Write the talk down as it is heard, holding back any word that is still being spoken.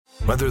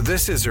Whether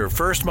this is her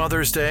first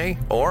Mother's Day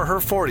or her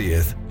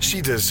 40th, she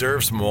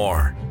deserves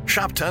more.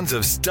 Shop tons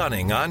of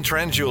stunning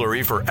on-trend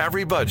jewelry for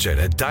every budget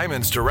at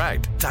Diamonds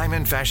Direct.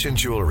 Diamond fashion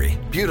jewelry,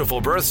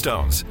 beautiful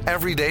birthstones,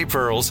 everyday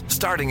pearls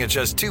starting at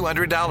just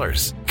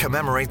 $200.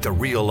 Commemorate the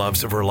real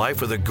loves of her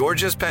life with a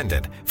gorgeous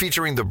pendant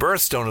featuring the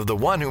birthstone of the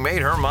one who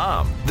made her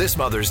mom. This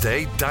Mother's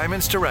Day,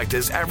 Diamonds Direct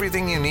is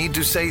everything you need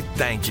to say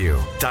thank you.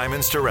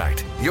 Diamonds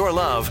Direct. Your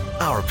love,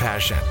 our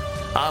passion.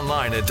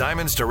 Online at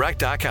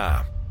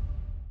diamondsdirect.com.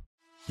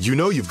 You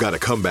know you've got a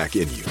comeback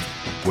in you.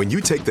 When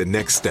you take the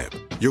next step,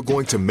 you're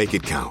going to make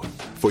it count.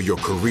 For your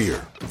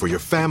career, for your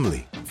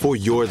family, for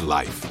your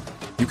life.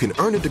 You can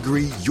earn a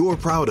degree you're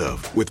proud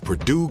of with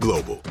Purdue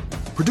Global.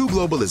 Purdue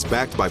Global is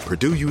backed by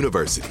Purdue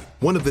University,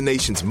 one of the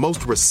nation's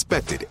most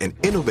respected and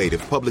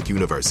innovative public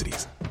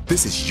universities.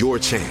 This is your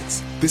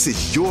chance. This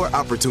is your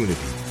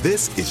opportunity.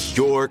 This is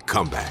your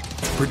comeback.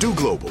 Purdue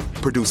Global,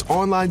 Purdue's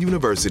online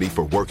university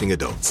for working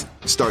adults.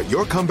 Start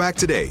your comeback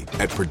today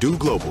at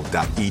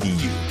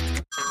purdueglobal.edu.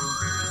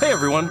 Hey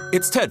everyone,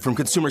 it's Ted from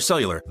Consumer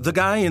Cellular, the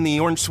guy in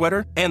the orange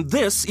sweater, and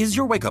this is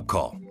your wake-up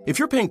call. If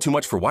you're paying too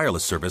much for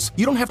wireless service,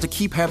 you don't have to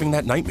keep having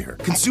that nightmare.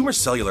 Consumer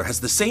Cellular has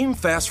the same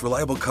fast,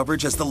 reliable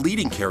coverage as the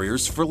leading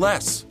carriers for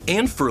less.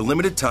 And for a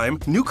limited time,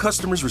 new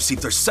customers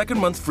receive their second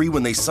month free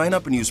when they sign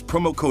up and use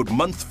promo code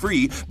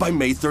MONTHFREE by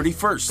May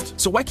 31st.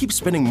 So why keep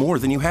spending more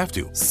than you have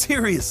to?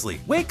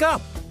 Seriously, wake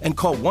up and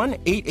call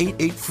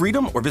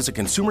 1-888-FREEDOM or visit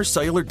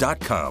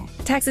consumercellular.com.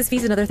 Taxes,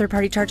 fees, and other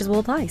third-party charges will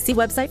apply. See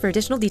website for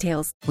additional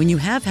details. When you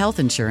have health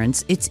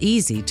insurance, it's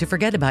easy to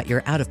forget about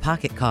your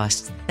out-of-pocket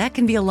costs. That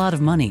can be a lot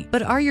of money.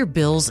 But are your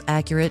bills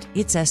accurate?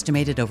 It's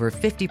estimated over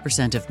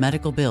 50% of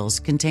medical bills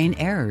contain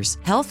errors.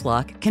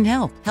 HealthLock can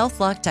help.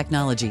 HealthLock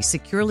technology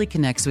securely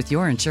connects with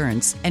your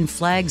insurance and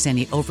flags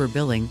any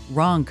overbilling,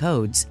 wrong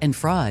codes, and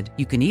fraud.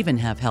 You can even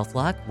have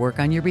HealthLock work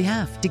on your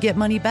behalf to get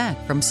money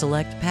back from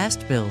select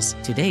past bills.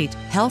 To date,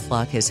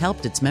 HealthLock has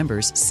helped its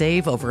members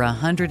save over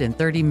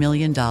 $130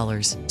 million.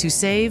 To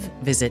save,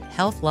 visit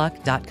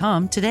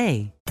healthlock.com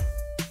today.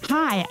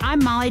 Hi,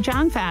 I'm Molly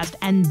Jong-Fast,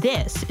 and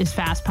this is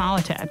Fast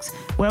Politics,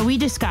 where we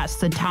discuss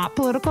the top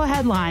political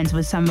headlines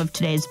with some of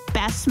today's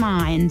best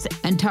minds.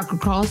 And Tucker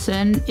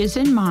Carlson is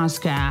in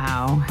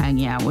Moscow,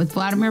 hanging out with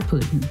Vladimir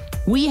Putin.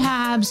 We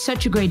have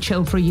such a great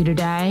show for you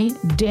today.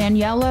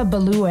 Daniella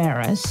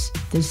Ballou-Aares,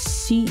 the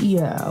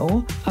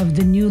CEO of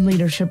the New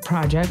Leadership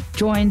Project,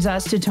 joins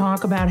us to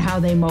talk about how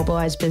they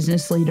mobilize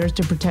business leaders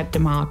to protect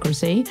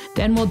democracy.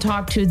 Then we'll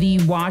talk to the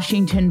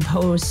Washington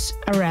Post's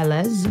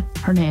Arelis,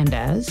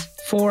 Hernandez,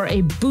 for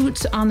a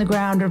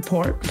boots-on-the-ground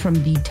report from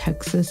the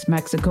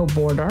Texas-Mexico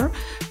border.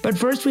 But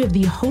first, we have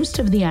the host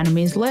of the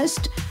enemies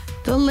list,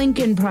 the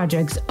Lincoln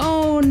Project's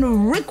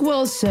own Rick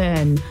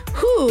Wilson,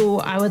 who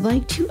I would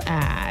like to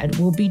add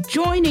will be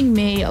joining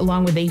me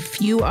along with a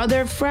few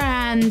other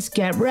friends,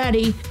 get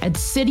ready, at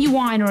City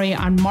Winery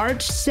on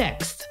March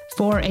 6th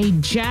for a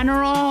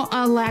general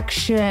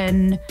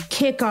election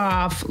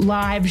kickoff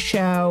live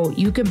show.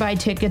 You can buy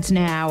tickets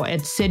now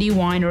at City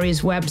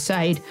Winery's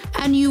website,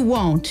 and you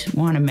won't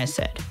want to miss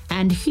it.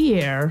 And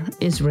here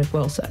is Rick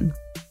Wilson.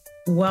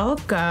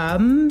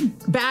 Welcome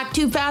back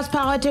to Fast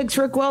Politics,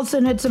 Rick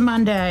Wilson. It's a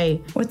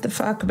Monday. What the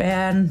fuck,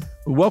 man?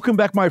 Welcome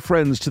back, my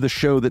friends, to the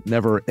show that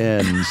never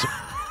ends.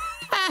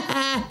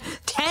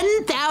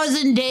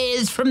 10,000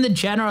 days from the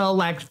general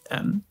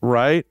election.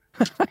 Right?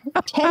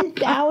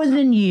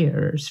 10,000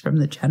 years from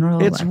the general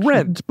election. It's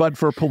rent, but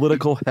for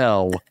political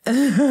hell.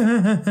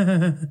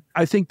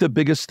 I think the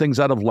biggest things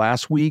out of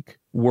last week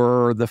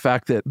were the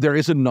fact that there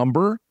is a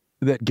number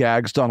that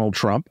gags Donald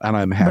Trump, and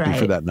I'm happy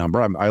for that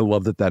number. I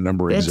love that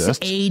number exists.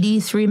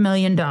 It's $83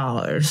 million.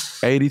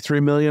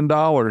 $83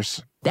 million.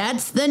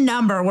 That's the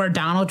number where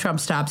Donald Trump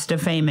stops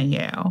defaming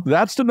you.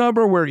 That's the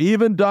number where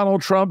even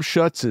Donald Trump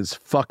shuts his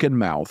fucking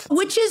mouth.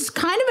 Which is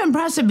kind of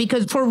impressive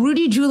because for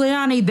Rudy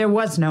Giuliani, there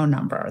was no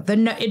number.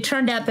 It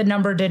turned out the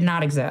number did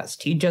not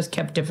exist. He just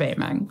kept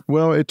defaming.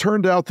 Well, it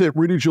turned out that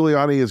Rudy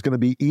Giuliani is going to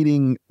be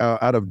eating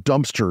out of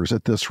dumpsters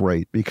at this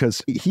rate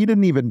because he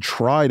didn't even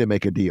try to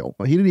make a deal.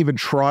 He didn't even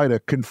try to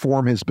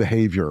conform his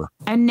behavior.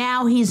 And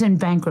now he's in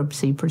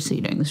bankruptcy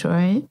proceedings,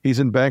 right? He's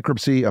in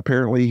bankruptcy.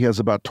 Apparently, he has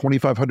about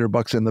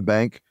 $2,500 in the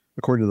bank,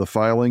 according to the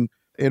filing.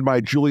 In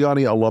my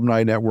Giuliani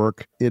alumni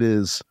network, it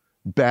is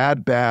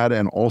bad,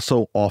 and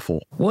also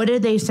awful. What are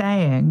they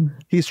saying?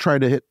 He's trying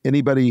to hit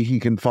anybody he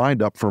can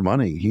find up for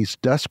money. He's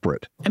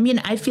desperate. I mean,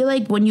 I feel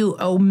like when you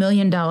owe $1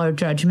 million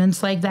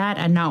judgments like that,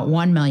 and not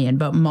 1 million,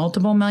 but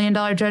multiple $1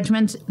 million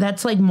judgments,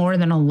 that's like more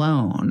than a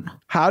loan.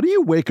 How do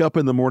you wake up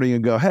in the morning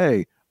and go,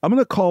 hey, I'm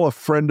going to call a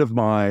friend of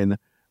mine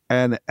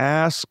and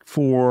ask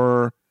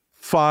for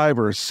 $5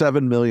 or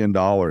 $7 million?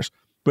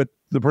 But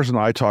the person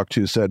I talked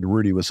to said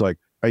Rudy was like,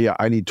 yeah,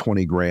 I need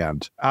 20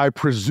 grand. I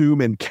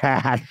presume in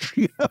cash.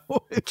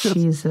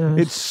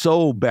 It's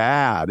so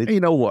bad.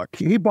 Look,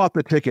 he bought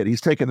the ticket.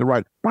 He's taking the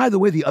ride. By the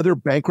way, the other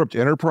bankrupt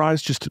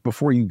enterprise, just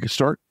before you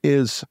start,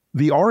 is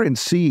the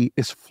RNC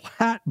is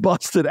flat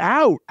busted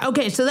out.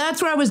 Okay, so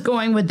that's where I was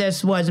going with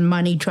this, was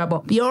money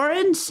trouble. The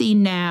RNC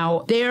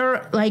now,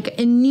 they're like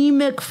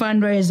anemic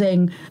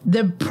fundraising.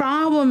 The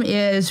problem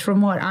is,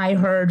 from what I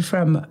heard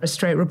from a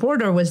straight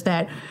reporter, was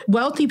that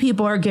wealthy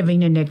people are giving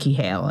to Nikki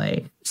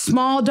Haley.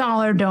 Small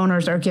dollar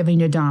donors are giving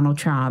to Donald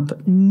Trump.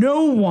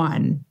 No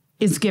one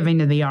is giving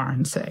to the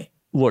RNC.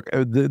 Look,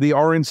 the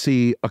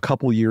RNC a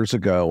couple years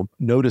ago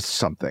noticed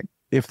something.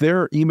 If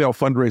their email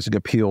fundraising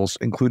appeals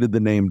included the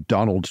name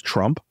Donald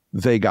Trump,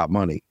 they got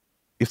money.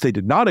 If they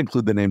did not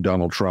include the name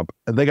Donald Trump,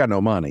 they got no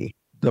money.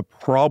 The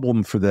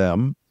problem for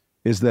them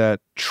is that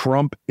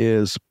Trump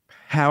is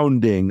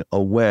pounding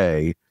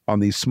away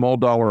on these small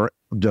dollar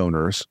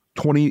donors,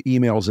 20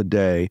 emails a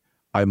day.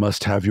 I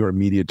must have your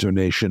immediate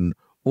donation,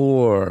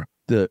 or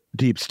the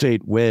deep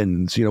state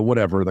wins,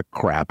 whatever the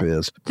crap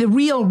is. The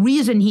real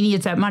reason he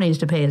needs that money is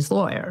to pay his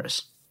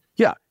lawyers.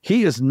 Yeah,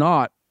 he is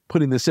not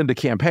putting this into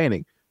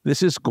campaigning.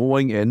 This is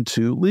going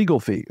into legal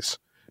fees.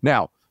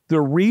 Now,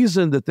 the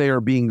reason that they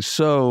are being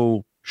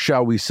so,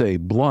 shall we say,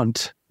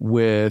 blunt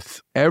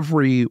with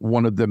every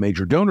one of the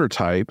major donor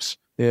types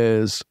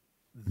is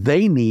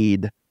they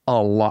need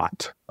a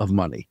lot of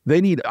money.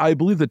 They need, I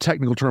believe the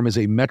technical term is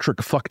a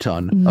metric fuck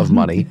ton of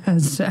money.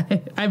 Yes,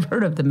 I've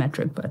heard of the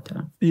metric fuck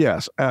ton.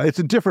 Yes, it's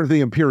a different than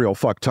the imperial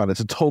fuck ton. It's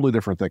a totally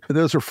different thing.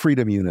 Those are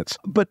freedom units.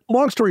 But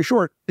long story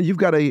short, you've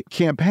got a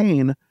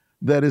campaign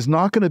that is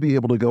not going to be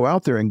able to go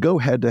out there and go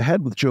head to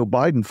head with Joe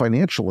Biden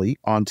financially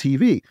on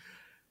TV.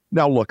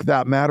 Now, look,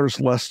 that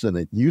matters less than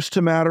it used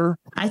to matter.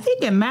 I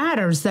think it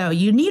matters, though.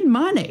 You need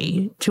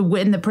money to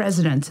win the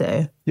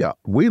presidency. Yeah,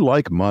 we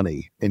like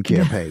money in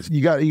campaigns.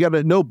 You got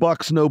to no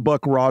bucks, no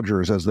buck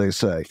Rogers, as they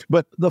say.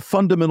 But the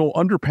fundamental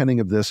underpinning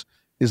of this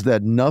is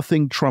that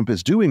nothing Trump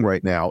is doing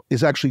right now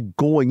is actually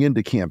going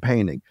into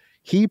campaigning.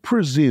 He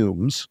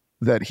presumes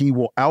that he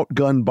will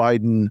outgun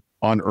Biden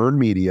on earned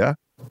media,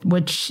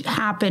 which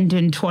happened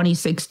in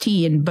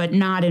 2016, but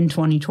not in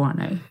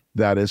 2020.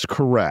 That is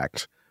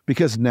correct.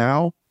 Because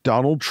now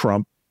Donald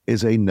Trump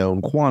is a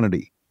known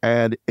quantity.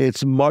 And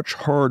it's much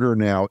harder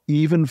now,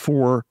 even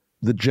for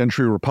the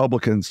gentry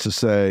Republicans, to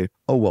say,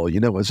 oh, well,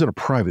 I was in a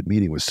private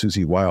meeting with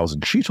Susie Wiles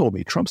and she told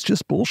me Trump's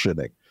just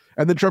bullshitting.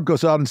 And then Trump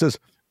goes out and says,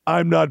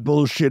 I'm not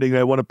bullshitting.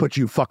 I want to put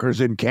you fuckers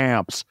in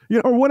camps,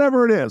 or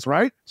whatever it is,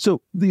 right?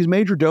 So these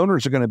major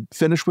donors are going to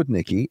finish with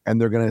Nikki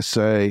and they're going to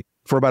say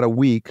for about a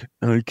week,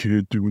 I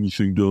can't do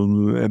anything,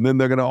 Donald. And then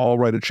they're going to all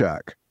write a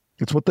check.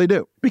 It's what they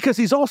do. Because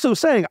he's also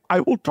saying, I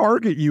will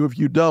target you if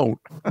you don't.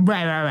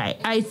 Right.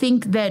 I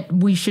think that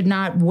we should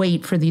not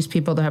wait for these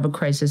people to have a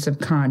crisis of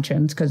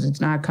conscience, because it's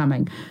not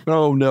coming.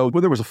 Oh, no. Well,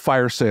 there was a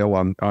fire sale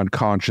on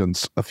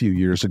conscience a few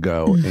years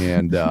ago,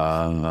 and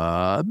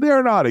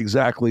they're not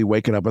exactly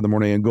waking up in the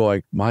morning and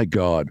going, my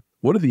God,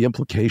 what are the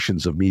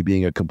implications of me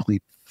being a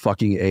complete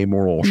fucking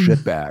amoral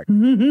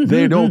shitbag?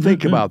 They don't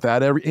think about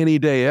that any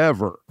day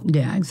ever.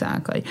 Yeah,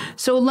 exactly.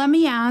 So let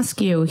me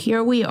ask you,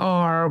 here we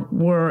are,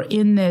 we're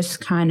in this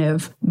kind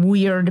of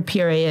weird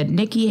period.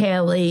 Nikki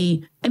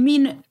Haley,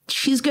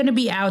 she's going to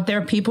be out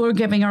there. People are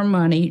giving her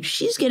money.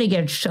 She's going to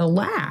get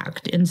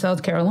shellacked in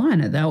South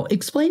Carolina, though.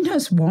 Explain to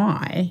us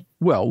why.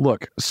 Well,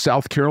 look,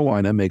 South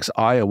Carolina makes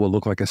Iowa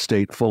look like a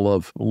state full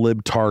of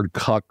libtard,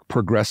 cuck,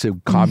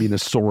 progressive,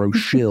 communist Soros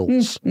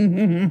shills.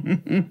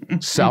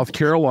 South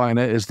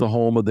Carolina is the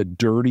home of the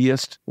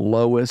dirtiest,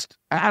 lowest,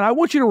 and I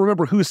want you to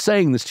remember who's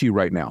saying this to you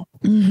right now.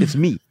 It's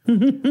me.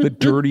 The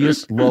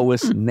dirtiest,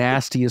 lowest,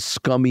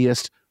 nastiest,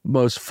 scummiest,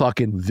 most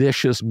fucking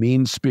vicious,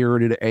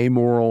 mean-spirited,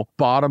 amoral,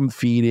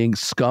 bottom-feeding,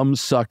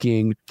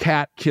 scum-sucking,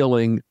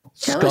 cat-killing,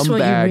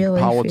 scumbag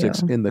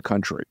politics in the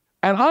country.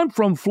 And I'm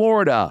from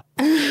Florida.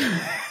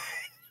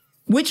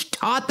 Which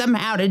taught them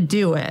how to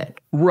do it.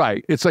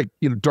 Right. It's like,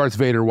 Darth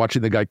Vader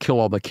watching the guy kill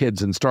all the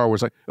kids in Star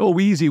Wars. Like, oh,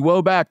 easy,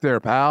 whoa back there,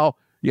 pal.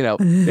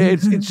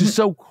 It's just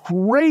so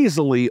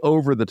crazily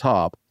over the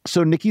top.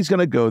 So Nikki's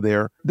going to go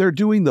there. They're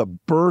doing the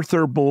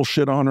birther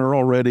bullshit on her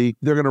already.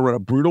 They're going to run a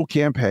brutal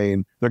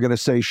campaign. They're going to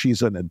say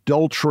she's an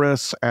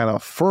adulteress and a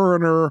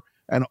foreigner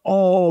and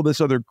all this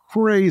other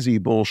crazy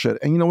bullshit.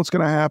 And you know what's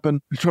going to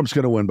happen? Trump's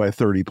going to win by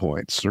 30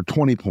 points or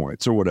 20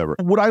 points or whatever.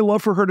 Would I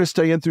love for her to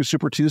stay in through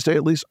Super Tuesday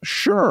at least?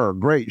 Sure,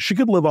 great. She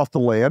could live off the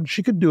land.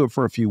 She could do it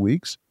for a few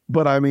weeks.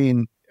 But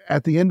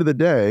at the end of the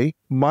day,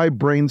 my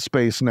brain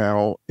space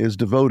now is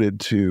devoted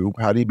to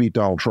how do you beat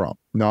Donald Trump,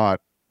 not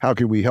how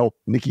can we help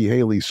Nikki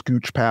Haley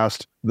scooch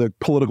past the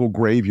political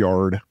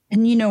graveyard.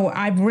 And,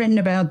 I've written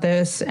about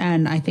this,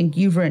 and I think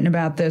you've written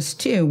about this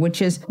too,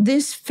 which is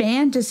this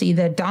fantasy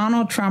that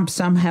Donald Trump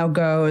somehow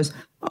goes,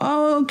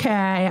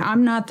 okay,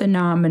 I'm not the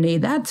nominee.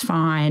 That's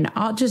fine.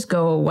 I'll just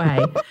go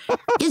away.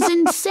 Is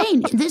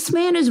insane. This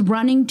man is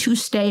running to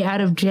stay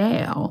out of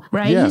jail,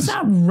 right? Yes. He's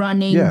not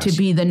running to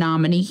be the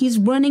nominee. He's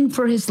running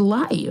for his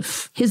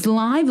life, his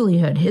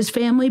livelihood, his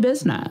family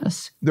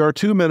business. There are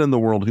two men in the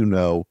world who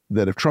know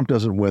that if Trump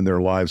doesn't win,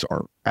 their lives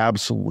are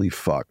absolutely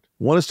fucked.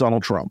 One is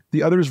Donald Trump.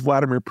 The other is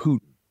Vladimir Putin.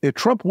 If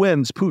Trump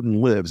wins,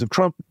 Putin lives. If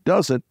Trump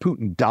doesn't,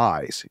 Putin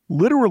dies.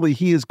 Literally,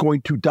 he is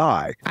going to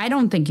die. I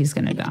don't think he's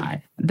going to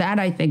die. That,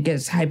 I think,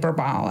 is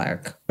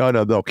hyperbolic. Oh,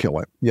 no, they'll kill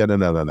him. Yeah,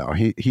 no.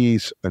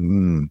 He's,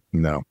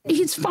 no.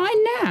 He's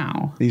fine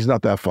now. He's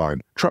not that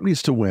fine. Trump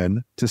needs to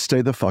win to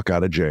stay the fuck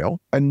out of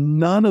jail. And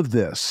none of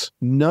this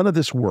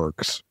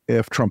works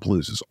if Trump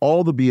loses.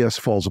 All the BS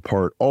falls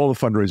apart. All the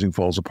fundraising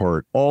falls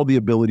apart. All the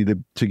ability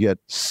to get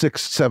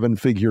 6-7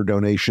 figure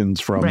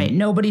donations from... Right.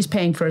 Nobody's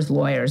paying for his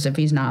lawyers if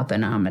he's not the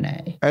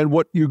nominee. And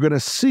what you're going to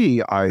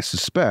see, I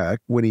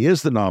suspect, when he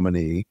is the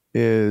nominee,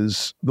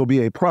 is there'll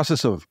be a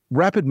process of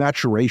rapid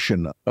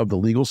maturation of the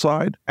legal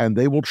side, and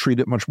they will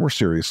treat it much more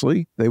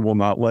seriously. They will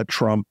not let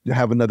Trump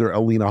have another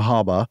Alina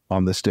Habba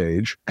on the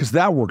stage, because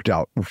that worked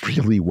out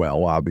really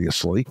well,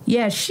 obviously.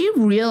 Yeah, she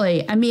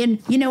really, I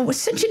mean, it was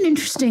such an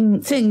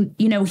interesting thing.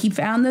 He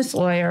found this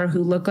lawyer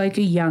who looked like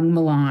a young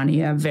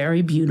Melania,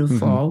 very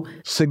beautiful. Mm-hmm.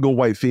 Single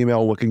white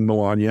female looking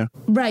Melania.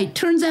 Right.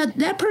 Turns out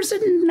that person,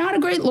 not a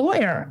great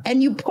lawyer.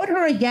 And you put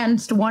her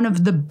against one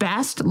of the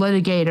best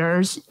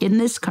litigators in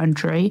this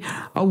country,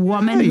 a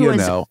woman who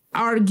has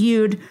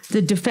argued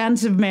the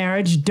defense of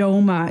marriage,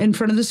 DOMA, in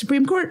front of the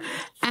Supreme Court.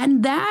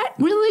 And that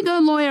really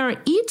good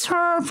lawyer eats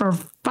her for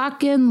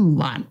fucking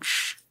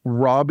lunch.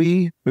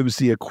 Robbie, it was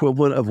the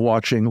equivalent of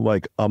watching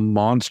like a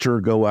monster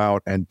go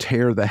out and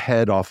tear the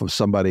head off of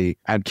somebody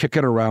and kick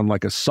it around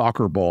like a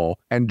soccer ball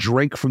and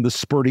drink from the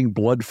spurting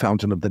blood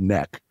fountain of the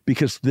neck,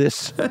 because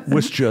this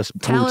was just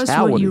brutality.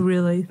 Tell us what you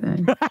really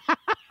think.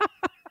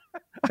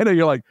 I know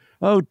you're like,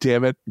 oh,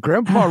 damn it.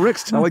 Grandpa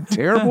Rick's telling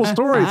terrible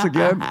stories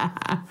again.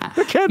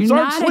 The kids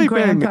aren't sleeping.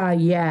 You're not a grandpa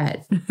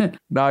yet.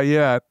 Not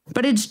yet.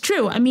 But it's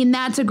true. I mean,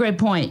 that's a great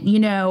point.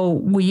 We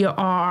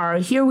are,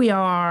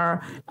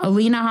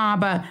 Alina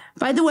Habba.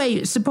 By the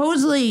way,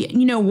 supposedly,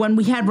 when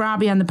we had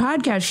Robbie on the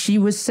podcast, she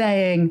was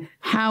saying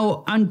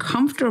how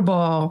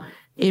uncomfortable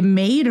it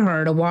made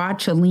her to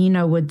watch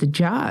Alina with the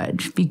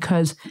judge,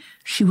 because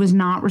she was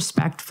not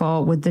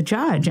respectful with the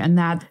judge, and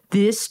that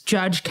this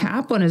Judge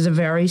Kaplan is a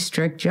very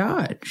strict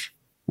judge.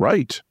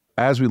 Right.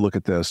 As we look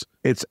at this,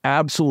 it's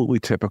absolutely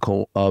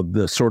typical of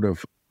the sort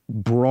of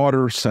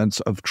broader sense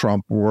of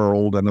Trump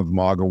world and of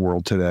MAGA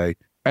world today.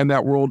 And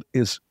that world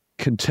is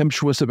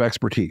contemptuous of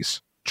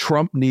expertise.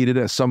 Trump needed,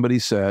 as somebody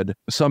said,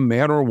 some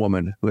man or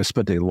woman who has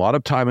spent a lot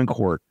of time in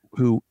court,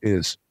 who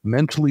is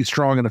mentally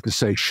strong enough to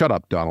say, shut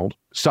up, Donald.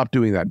 Stop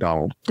doing that,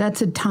 Donald.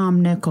 That's a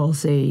Tom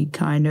Nichols-y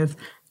kind of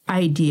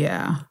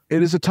idea.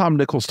 It is a Tom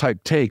Nichols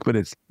type take, but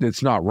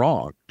it's not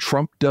wrong.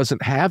 Trump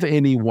doesn't have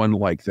anyone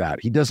like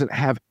that. He doesn't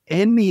have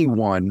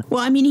anyone.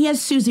 Well, I mean, he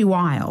has Susie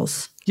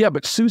Wiles. Yeah,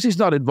 but Susie's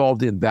not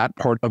involved in that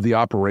part of the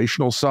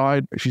operational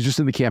side. She's just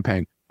in the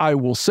campaign. I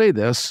will say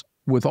this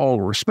with all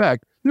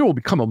respect. There will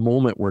become a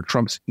moment where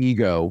Trump's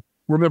ego,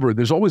 remember,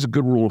 there's always a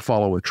good rule to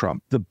follow with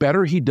Trump. The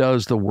better he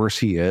does, the worse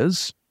he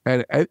is.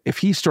 And if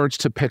he starts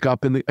to pick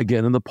up in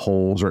the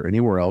polls or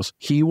anywhere else,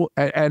 he will.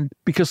 And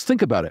because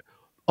think about it,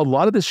 a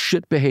lot of this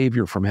shit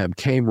behavior from him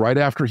came right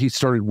after he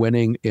started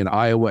winning in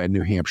Iowa and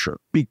New Hampshire.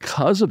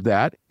 Because of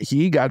that,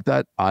 he got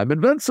that I'm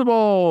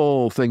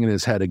invincible thing in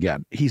his head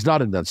again. He's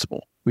not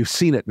invincible. We've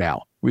seen it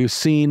now. We've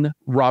seen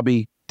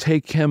Robbie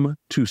take him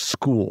to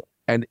school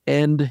and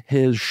end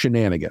his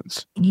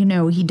shenanigans.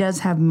 He does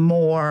have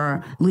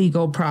more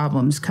legal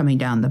problems coming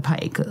down the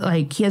pike.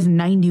 Like, he has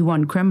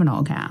 91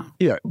 criminal counts.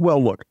 Yeah,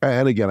 well, look,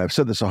 and again, I've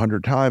said this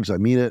 100 times. I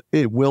mean it.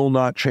 It will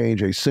not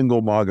change a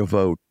single MAGA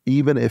vote,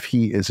 even if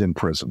he is in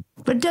prison.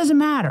 But it doesn't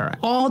matter.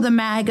 All the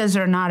MAGAs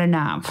are not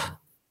enough.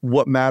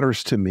 What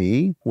matters to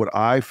me, what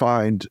I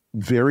find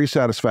very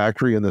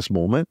satisfactory in this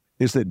moment,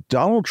 is that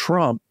Donald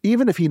Trump,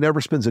 even if he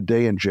never spends a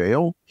day in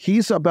jail,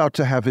 he's about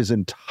to have his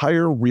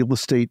entire real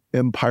estate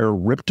empire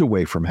ripped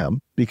away from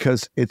him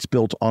because it's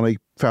built on a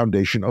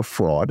foundation of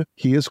fraud.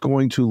 He is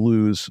going to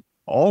lose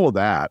all of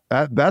that.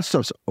 That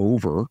stuff's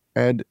over.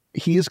 And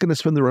he is going to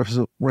spend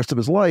the rest of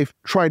his life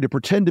trying to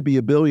pretend to be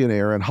a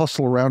billionaire and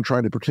hustle around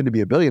trying to pretend to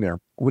be a billionaire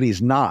when he's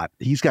not.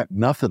 He's got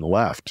nothing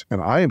left.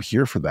 And I am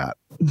here for that.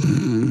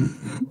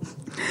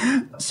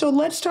 So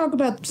let's talk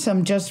about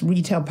some just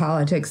retail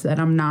politics that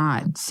I'm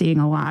not seeing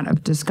a lot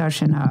of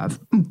discussion of.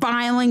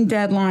 Filing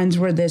deadlines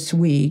were this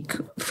week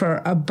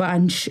for a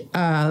bunch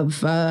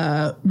of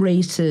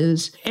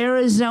races.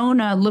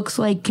 Arizona looks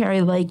like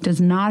Kari Lake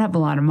does not have a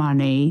lot of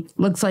money.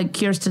 Looks like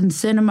Kyrsten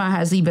Sinema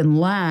has even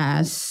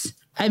less.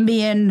 I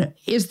mean,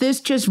 is this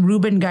just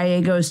Ruben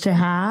Gallegos to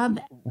have?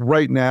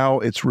 right now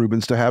it's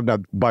Rubin's to have. Now,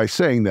 by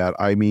saying that,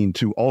 I mean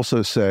to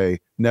also say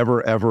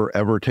never, ever,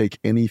 ever take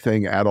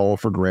anything at all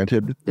for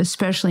granted.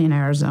 Especially in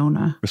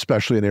Arizona.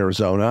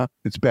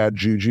 It's bad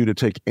juju to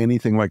take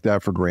anything like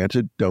that for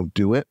granted. Don't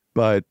do it.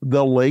 But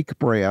the Lake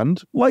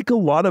brand, like a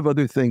lot of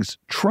other things,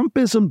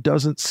 Trumpism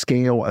doesn't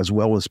scale as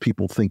well as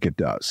people think it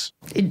does.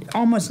 It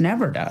almost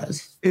never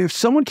does. If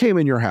someone came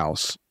in your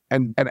house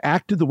and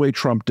acted the way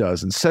Trump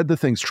does and said the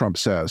things Trump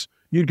says,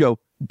 you'd go,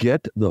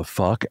 get the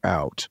fuck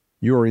out.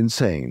 You're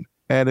insane.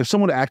 And if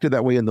someone acted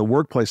that way in the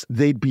workplace,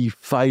 they'd be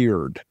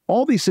fired.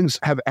 All these things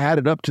have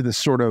added up to this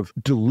sort of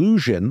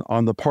delusion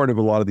on the part of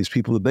a lot of these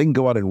people that they can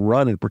go out and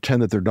run and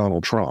pretend that they're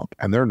Donald Trump.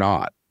 And they're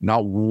not.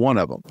 Not one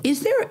of them.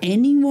 Is there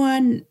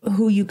anyone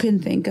who you can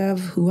think of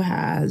who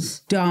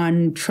has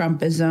done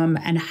Trumpism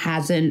and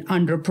hasn't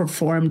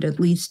underperformed at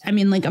least? I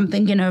mean, like, I'm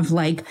thinking of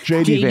like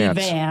J.D.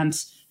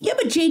 Vance. Yeah,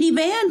 but J.D.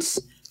 Vance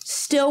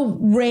still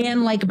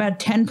ran like about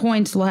 10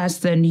 points less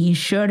than he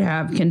should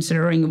have,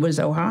 considering it was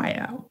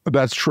Ohio.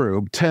 That's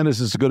true. 10 is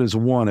as good as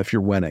 1 if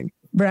you're winning.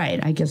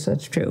 Right. I guess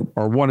that's true.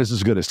 Or 1 is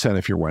as good as 10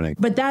 if you're winning.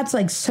 But that's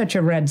like such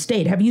a red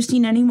state. Have you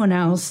seen anyone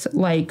else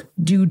like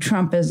do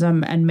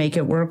Trumpism and make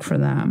it work for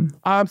them?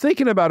 I'm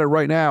thinking about it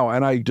right now,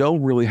 and I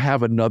don't really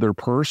have another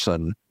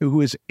person who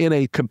is in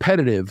a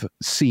competitive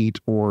seat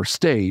or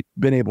state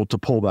been able to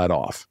pull that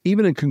off.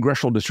 Even in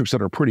congressional districts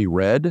that are pretty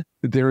red,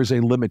 there is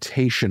a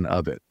limitation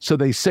of it. So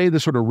they say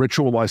the sort of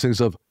ritualized things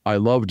of, I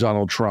love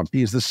Donald Trump.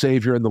 He is the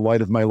savior and the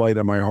light of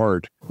my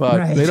heart.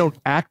 But They don't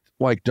act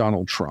like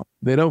Donald Trump.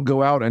 They don't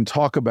go out and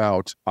talk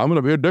about, I'm going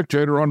to be a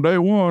dictator on day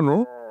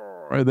one.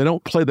 They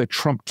don't play the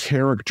Trump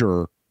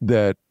character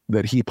that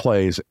he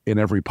plays in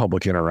every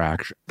public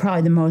interaction.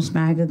 Probably the most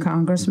MAGA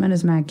congressman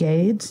is Matt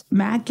Gaetz.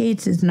 Matt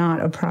Gaetz is not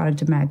a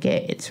product of Matt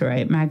Gaetz,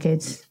 right? Matt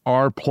Gaetz.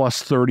 R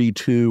plus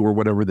 32 or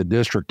whatever the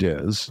district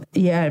is.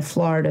 Yeah,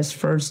 Florida's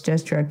first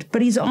district.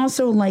 But he's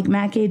also like,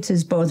 Matt Gaetz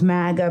is both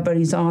MAGA, but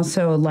he's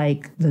also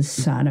like the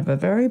son of a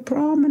very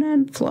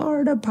prominent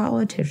Florida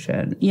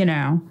politician, you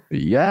know?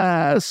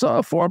 Yes,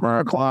 a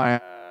former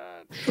client.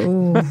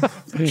 Look,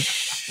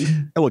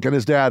 and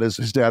his dad is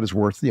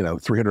worth,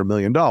 $300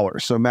 million.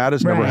 So Matt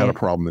has never had a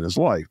problem in his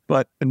life.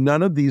 But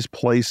none of these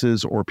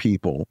places or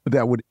people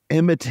that would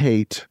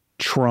imitate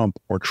Trump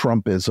or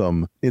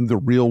Trumpism in the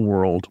real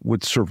world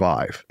would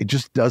survive. It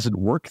just doesn't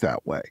work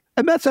that way.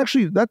 And that's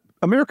actually, that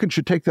Americans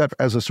should take that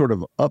as a sort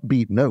of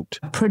upbeat note.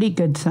 A pretty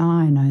good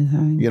sign, I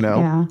think.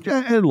 Yeah.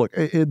 And look,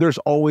 there's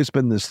always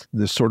been this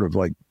sort of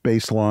like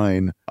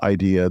baseline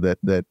idea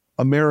that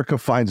America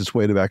finds its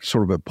way to back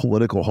sort of a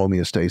political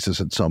homeostasis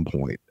at some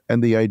point.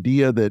 And the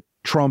idea that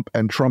Trump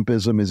and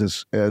Trumpism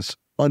is as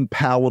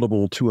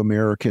unpalatable to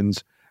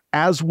Americans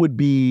as would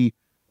be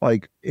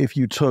like if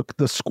you took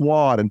the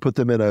Squad and put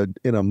them in a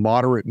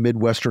moderate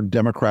Midwestern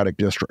Democratic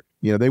district.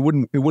 It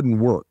wouldn't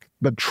work.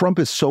 But Trump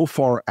is so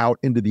far out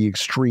into the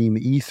extreme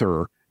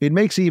ether, it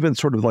makes even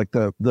sort of like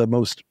the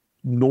most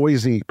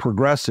noisy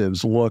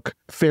progressives look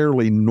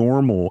fairly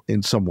normal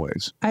in some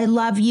ways. I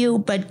love you,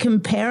 but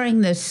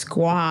comparing the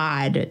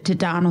Squad to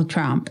Donald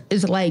Trump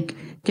is like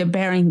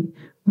comparing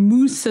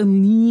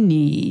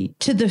Mussolini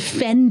to the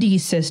Fendi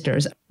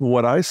sisters.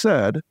 What I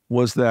said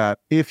was that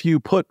if you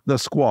put the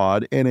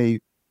Squad in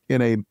a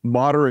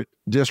moderate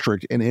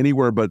district in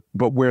anywhere but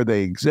where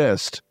they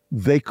exist,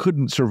 they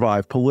couldn't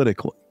survive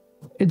politically.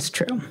 It's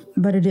true.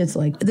 But it is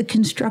like the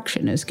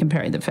construction is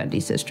comparing the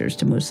Fendi sisters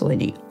to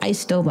Mussolini. I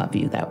still love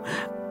you, though.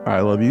 I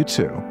love you,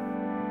 too.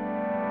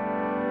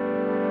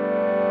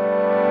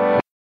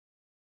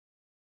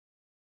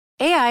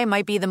 AI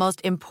might be the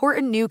most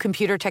important new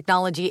computer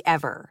technology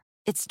ever.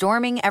 It's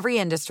storming every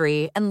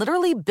industry, and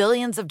literally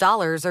billions of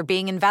dollars are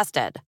being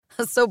invested.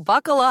 So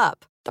buckle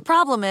up. The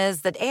problem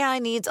is that AI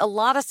needs a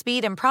lot of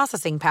speed and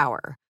processing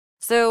power.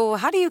 So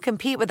how do you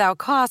compete without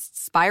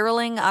costs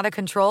spiraling out of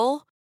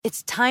control?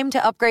 It's time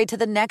to upgrade to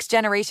the next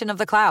generation of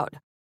the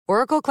cloud,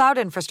 Oracle Cloud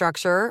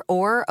Infrastructure,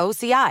 or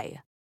OCI.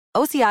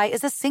 OCI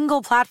is a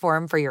single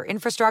platform for your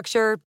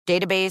infrastructure,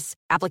 database,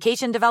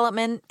 application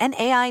development, and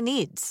AI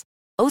needs.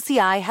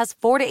 OCI has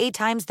 4 to 8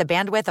 times the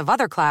bandwidth of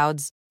other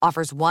clouds,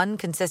 offers one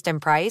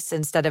consistent price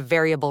instead of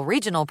variable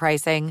regional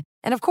pricing,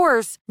 and of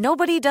course,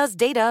 nobody does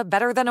data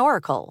better than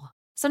Oracle.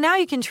 So now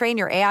you can train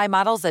your AI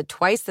models at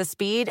twice the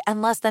speed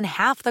and less than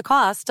half the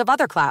cost of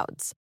other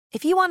clouds.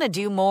 If you want to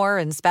do more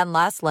and spend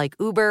less like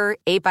Uber,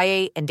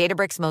 8x8, and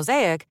Databricks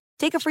Mosaic,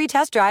 take a free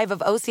test drive of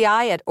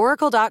OCI at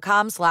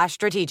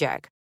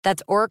oracle.com/strategic.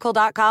 That's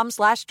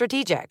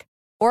oracle.com/strategic.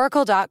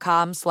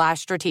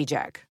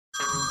 Oracle.com/strategic.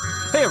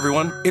 Hey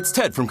everyone, it's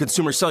Ted from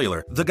Consumer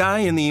Cellular, the guy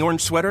in the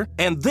orange sweater,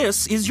 and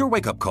this is your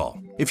wake-up call.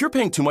 If you're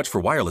paying too much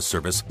for wireless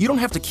service, you don't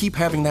have to keep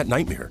having that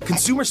nightmare.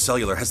 Consumer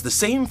Cellular has the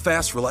same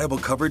fast, reliable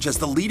coverage as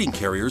the leading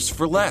carriers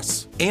for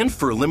less. And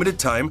for a limited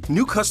time,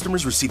 new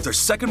customers receive their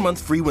second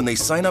month free when they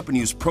sign up and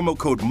use promo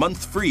code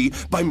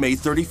MONTHFREE by May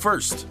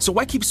 31st. So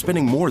why keep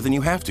spending more than you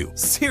have to?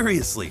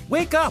 Seriously,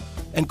 wake up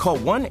and call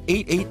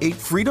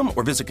 1-888-FREEDOM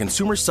or visit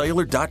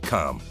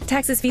consumercellular.com.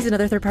 Taxes, fees, and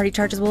other third-party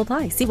charges will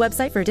apply. See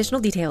website for additional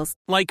details.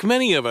 Like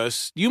many of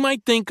us, you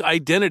might think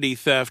identity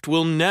theft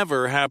will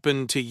never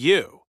happen to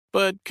you.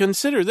 But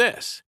consider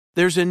this.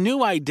 There's a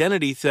new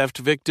identity theft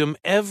victim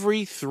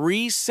every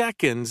 3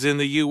 seconds in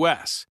the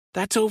U.S.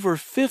 That's over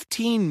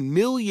 15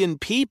 million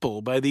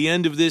people by the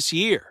end of this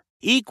year,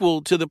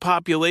 equal to the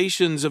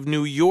populations of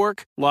New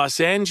York, Los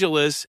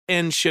Angeles,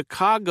 and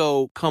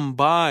Chicago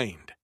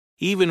combined.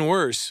 Even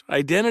worse,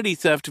 identity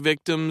theft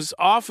victims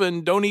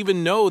often don't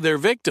even know they're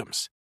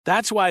victims.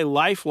 That's why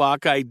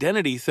LifeLock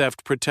Identity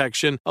Theft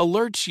Protection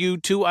alerts you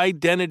to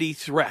identity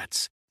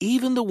threats,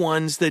 even the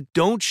ones that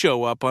don't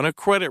show up on a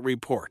credit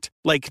report,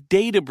 like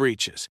data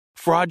breaches,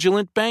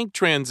 fraudulent bank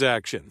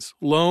transactions,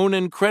 loan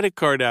and credit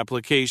card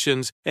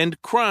applications,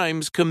 and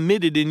crimes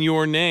committed in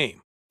your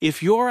name.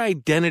 If your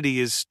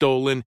identity is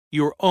stolen,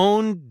 your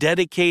own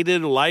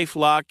dedicated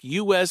LifeLock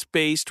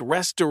U.S.-based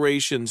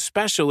restoration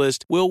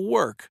specialist will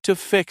work to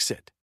fix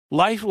it.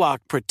 LifeLock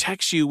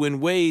protects you in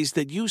ways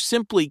that you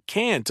simply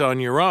can't on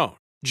your own.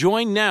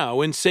 Join now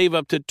and save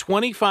up to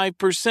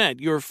 25%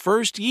 your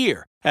first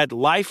year at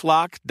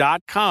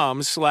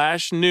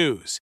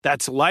LifeLock.com/news.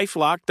 That's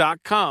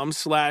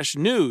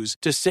LifeLock.com/news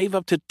to save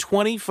up to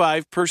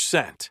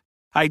 25%.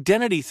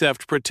 Identity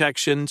theft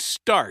protection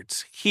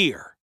starts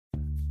here.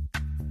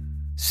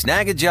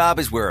 Snag a Job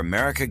is where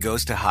America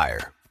goes to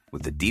hire,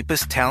 with the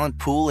deepest talent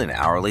pool in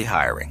hourly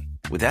hiring.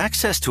 With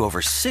access to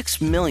over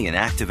 6 million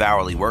active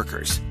hourly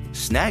workers,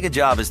 Snag a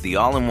Job is the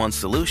all-in-one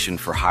solution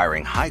for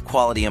hiring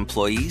high-quality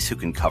employees who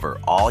can cover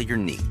all your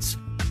needs.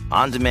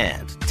 On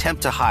demand,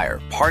 temp to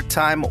hire,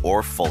 part-time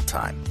or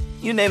full-time.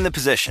 You name the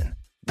position.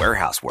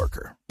 Warehouse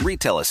worker,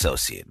 retail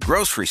associate,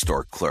 grocery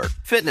store clerk,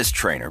 fitness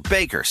trainer,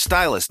 baker,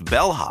 stylist,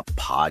 bellhop,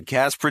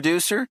 podcast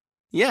producer.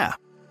 Yeah,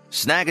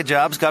 Snag a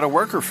Job's got a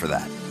worker for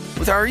that.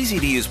 With our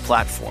easy-to-use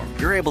platform,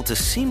 you're able to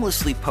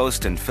seamlessly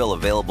post and fill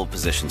available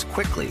positions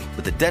quickly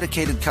with a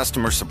dedicated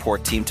customer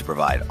support team to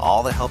provide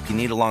all the help you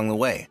need along the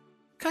way.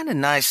 Kind of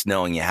nice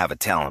knowing you have a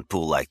talent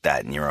pool like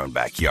that in your own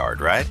backyard,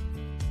 right?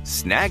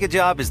 Snag a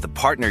Job is the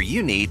partner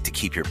you need to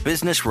keep your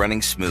business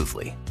running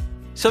smoothly.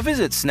 So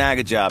visit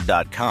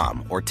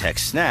snagajob.com or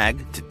text SNAG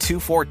to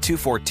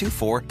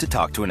 242424 to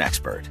talk to an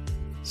expert.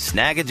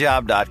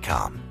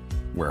 Snagajob.com,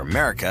 where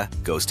America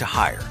goes to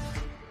hire.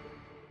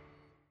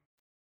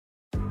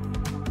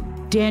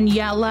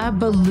 Daniella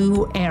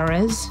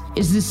Ballou-Aares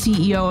is the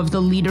CEO of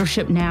the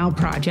Leadership Now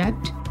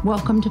project.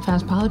 Welcome to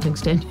Fast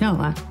Politics,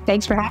 Daniella.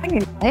 Thanks for having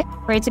me today.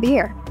 Great to be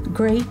here.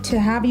 Great to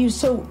have you.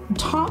 So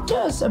talk to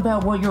us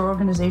about what your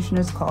organization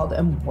is called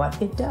and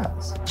what it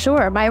does.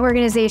 Sure. My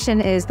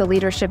organization is the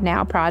Leadership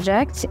Now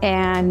project,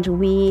 and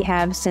we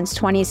have since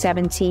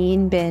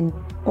 2017 been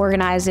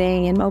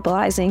organizing and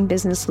mobilizing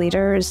business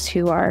leaders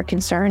who are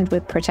concerned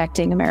with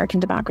protecting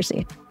American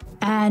democracy.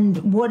 And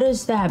what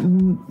does that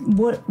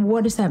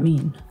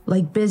mean?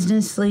 Like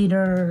business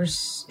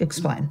leaders,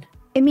 explain.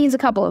 It means a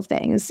couple of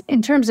things.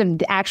 In terms of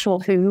the actual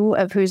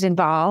who's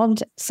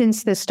involved,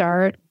 since the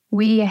start,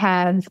 we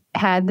have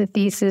had the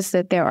thesis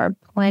that there are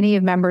plenty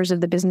of members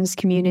of the business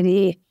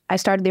community. I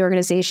started the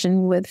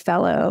organization with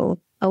fellow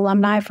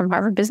alumni from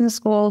Harvard Business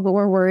School who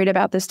were worried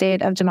about the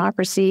state of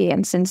democracy.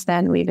 And since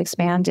then, we've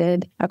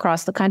expanded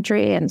across the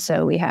country. And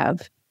so we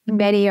have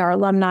many are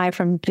alumni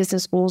from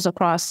business schools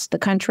across the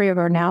country who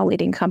are now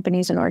leading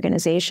companies and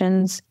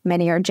organizations.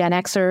 Many are Gen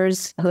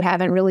Xers who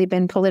haven't really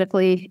been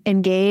politically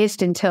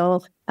engaged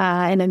until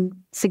in a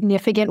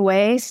significant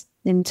way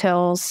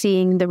until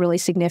seeing the really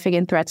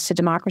significant threats to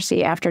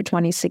democracy after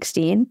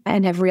 2016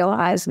 and have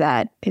realized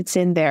that it's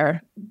in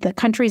the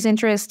country's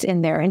interest,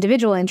 in their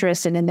individual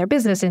interest, and in their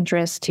business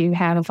interest to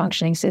have a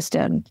functioning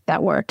system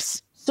that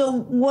works.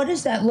 So what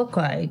does that look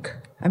like?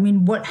 I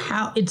mean,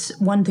 how it's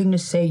one thing to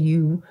say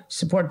you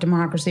support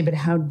democracy, but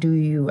how do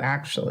you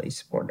actually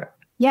support it?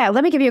 Yeah,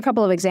 let me give you a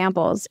couple of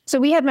examples. So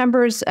we have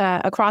members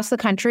across the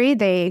country.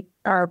 They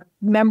are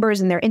members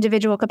in their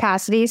individual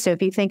capacity. So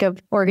if you think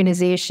of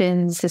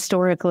organizations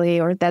historically,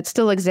 or that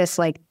still exists,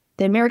 like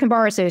the American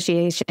Bar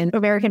Association,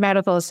 American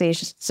Medical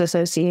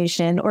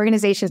Association,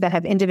 organizations that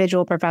have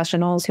individual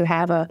professionals who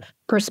have a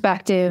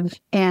perspective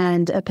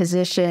and a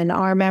position,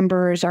 our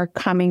members are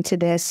coming to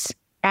this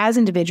as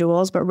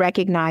individuals, but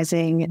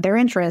recognizing their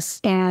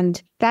interests.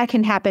 And that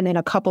can happen in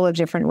a couple of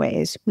different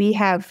ways. We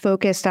have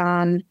focused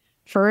on,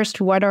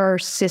 first, what are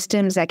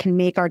systems that can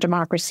make our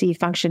democracy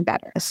function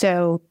better?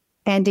 So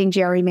ending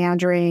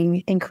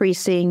gerrymandering,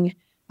 increasing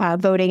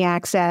voting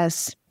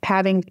access,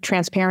 having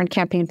transparent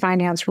campaign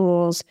finance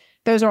rules,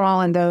 those are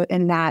all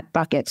in that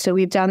bucket. So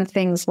we've done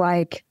things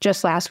like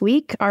just last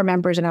week, our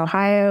members in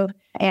Ohio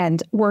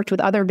and worked with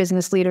other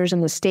business leaders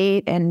in the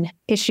state and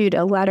issued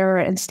a letter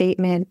and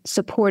statement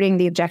supporting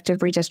the objective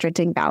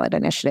redistricting ballot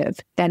initiative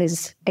that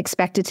is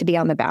expected to be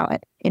on the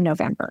ballot in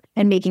November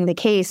and making the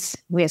case.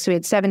 We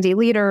had 70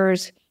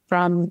 leaders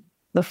from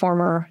the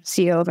former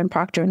CEO of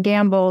Procter &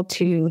 Gamble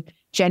to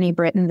Jenny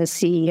Britton, the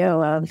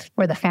CEO of,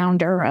 or the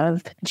founder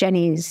of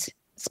Jenny's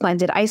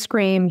Splendid Ice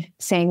Cream,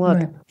 saying, look,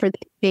 for the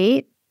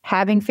state,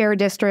 having fair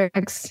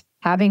districts,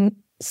 having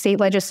state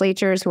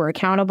legislatures who are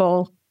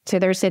accountable to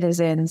their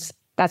citizens,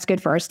 that's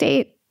good for our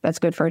state, that's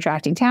good for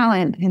attracting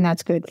talent, and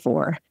that's good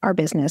for our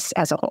business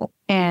as a whole.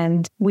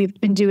 And we've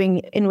been doing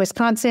in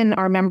Wisconsin,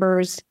 our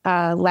members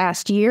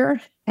last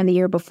year and the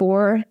year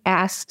before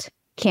asked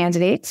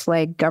candidates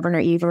like Governor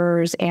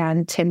Evers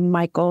and Tim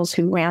Michels,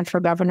 who ran for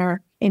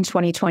governor in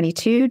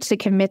 2022, to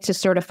commit to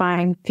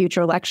certifying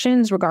future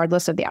elections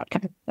regardless of the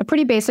outcome. A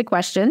pretty basic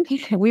question.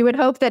 We would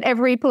hope that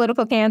every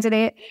political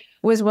candidate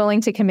was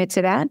willing to commit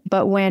to that.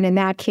 But when, in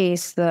that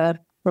case, the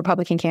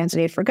Republican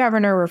candidate for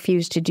governor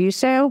refused to do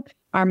so,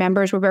 our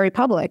members were very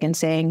public in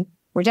saying,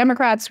 we're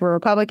Democrats, we're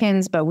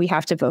Republicans, but we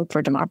have to vote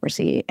for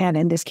democracy. And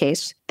in this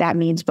case, that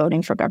means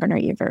voting for Governor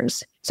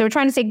Evers. So we're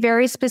trying to take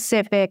very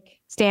specific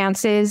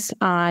stances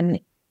on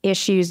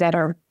issues that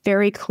are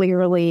very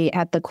clearly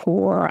at the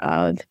core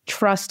of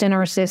trust in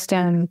our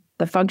system,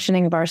 the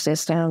functioning of our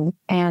system,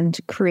 and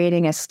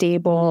creating a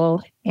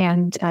stable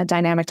and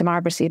dynamic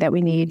democracy that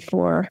we need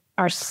for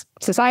our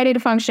society to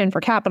function, for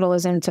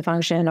capitalism to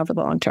function over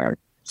the long term.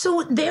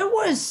 So there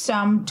was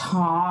some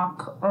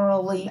talk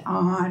early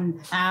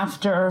on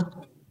after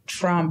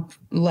Trump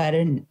led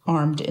an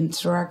armed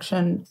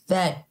insurrection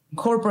that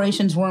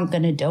corporations weren't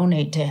going to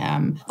donate to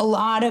him. A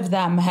lot of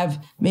them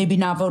have maybe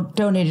not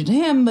donated to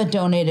him, but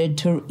donated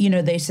to,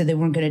 they said they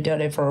weren't going to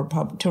donate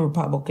to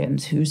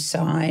Republicans who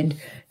signed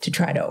to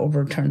try to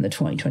overturn the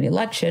 2020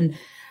 election.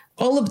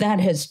 All of that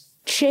has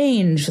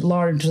changed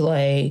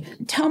largely.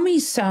 Tell me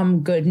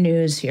some good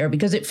news here,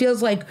 because it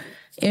feels like,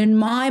 in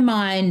my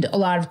mind, a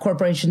lot of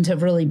corporations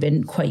have really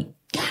been quite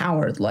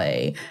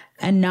cowardly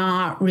and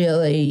not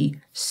really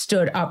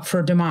stood up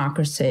for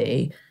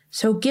democracy.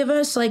 So give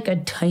us like a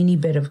tiny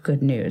bit of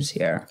good news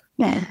here.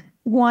 Yeah.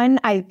 One,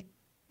 I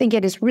think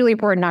it is really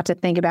important not to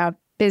think about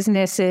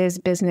businesses,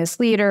 business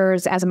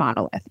leaders as a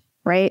monolith,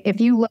 right? If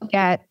you look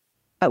at,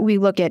 we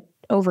look at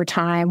over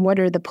time, what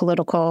are the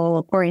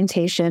political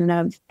orientation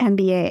of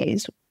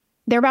MBAs?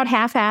 They're about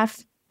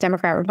half-half,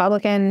 Democrat,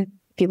 Republican.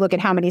 If you look at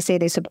how many say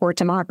they support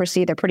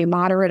democracy, they're pretty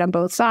moderate on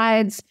both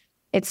sides.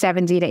 It's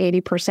 70 to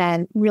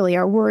 80% really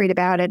are worried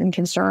about it and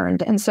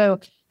concerned. And so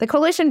the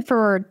coalition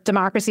for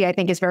democracy, I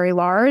think, is very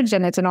large,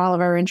 and it's in all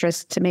of our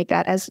interest to make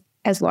that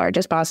as large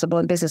as possible,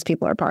 and business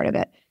people are part of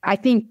it. I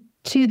think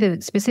to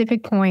the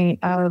specific point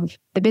of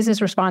the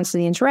business response to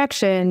the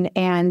insurrection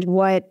and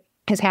what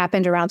has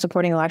happened around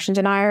supporting election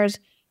deniers,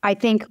 I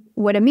think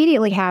what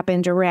immediately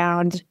happened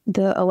around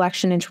the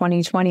election in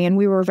 2020, and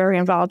we were very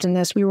involved in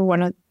this, we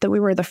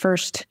were the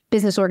first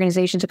business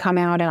organization to come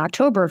out in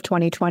October of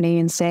 2020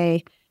 and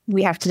say,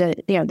 we have to,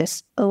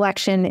 this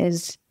election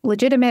is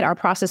legitimate. Our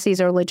processes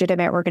are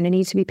legitimate. We're going to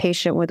need to be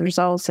patient with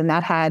results. And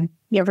that had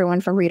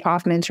everyone from Reid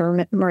Hoffman to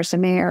Marissa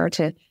Mayer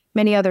to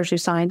many others who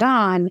signed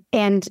on.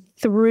 And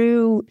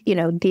through,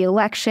 the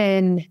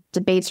election,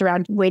 debates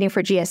around waiting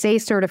for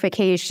GSA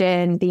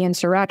certification, the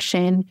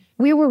insurrection,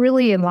 we were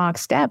really in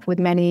lockstep with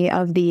many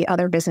of the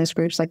other business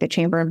groups like the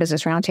Chamber and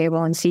Business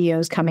Roundtable and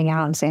CEOs coming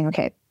out and saying,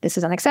 okay, this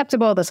is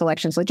unacceptable, this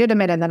election's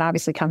legitimate, and then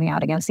obviously coming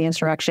out against the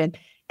insurrection,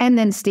 and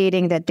then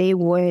stating that they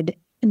would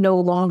no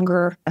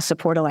longer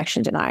support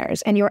election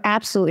deniers. And you're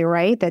absolutely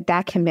right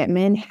that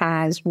commitment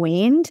has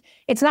waned.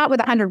 It's not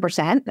with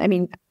 100%. I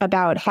mean,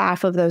 about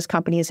half of those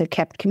companies have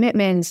kept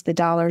commitments. The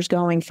dollars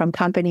going from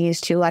companies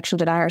to election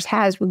deniers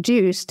has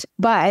reduced,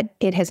 but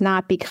it has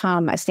not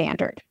become a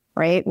standard,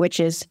 right? Which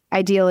is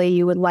ideally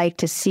you would like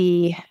to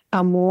see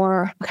a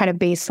more kind of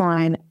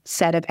baseline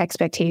set of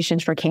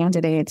expectations for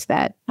candidates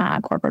that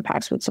corporate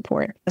PACs would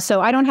support. So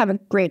I don't have a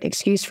great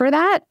excuse for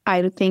that.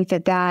 I think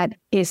that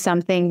is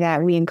something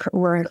that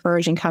we're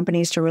encouraging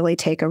companies to really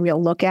take a real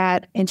look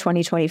at in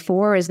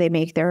 2024 as they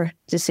make their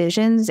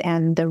decisions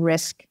and the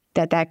risk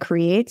that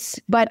creates.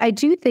 But I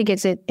do think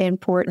it's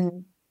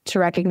important to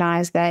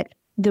recognize that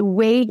the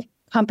way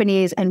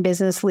companies and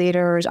business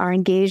leaders are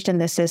engaged in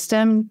the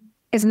system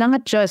is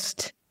not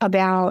just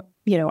about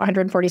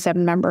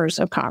 147 members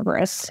of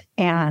Congress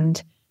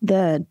and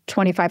the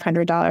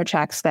 $2,500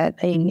 checks that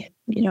a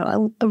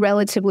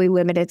relatively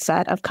limited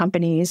set of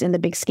companies in the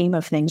big scheme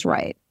of things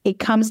write. It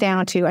comes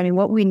down to,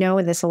 what we know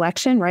in this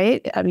election,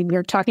 right?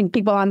 We're talking to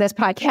people on this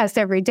podcast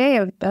every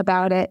day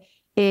about it,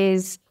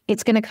 is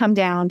it's going to come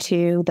down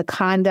to the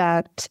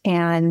conduct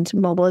and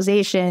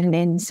mobilization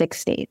in 6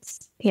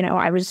 states.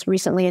 I was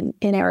recently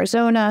in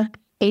Arizona.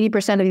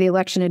 80% of the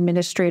election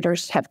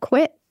administrators have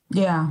quit.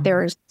 Yeah.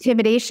 There's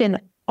intimidation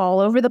all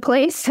over the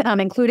place,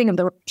 including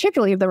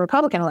particularly of the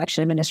Republican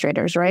election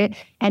administrators, right?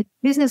 And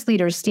business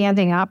leaders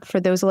standing up for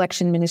those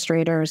election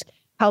administrators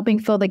helping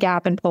fill the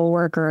gap in poll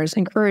workers,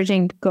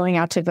 encouraging going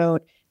out to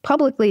vote,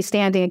 publicly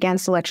standing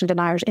against election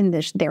deniers in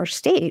their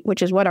state,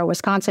 which is what our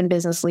Wisconsin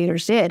business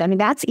leaders did. I mean,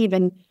 that's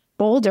even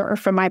bolder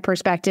from my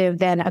perspective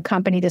than a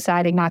company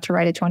deciding not to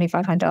write a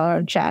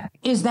 $2,500 check.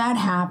 Is that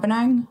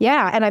happening?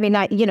 Yeah. And I mean,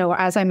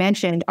 as I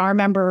mentioned, our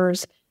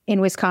members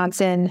in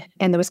Wisconsin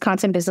and the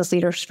Wisconsin Business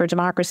Leaders for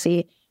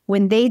Democracy,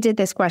 when they did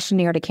this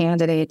questionnaire to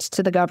candidates,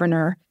 to the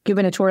governor,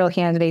 gubernatorial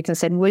candidates, and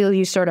said, will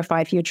you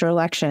certify future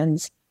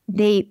elections?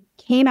 They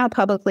came out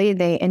publicly.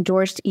 They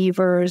endorsed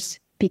Evers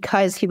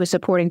because he was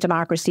supporting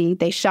democracy.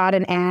 They shot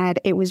an ad.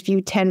 It was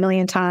viewed 10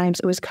 million times.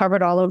 It was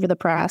covered all over the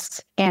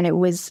press. And it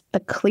was a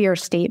clear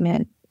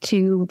statement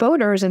to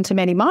voters and to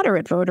many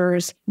moderate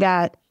voters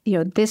that,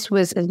 this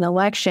was an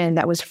election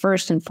that was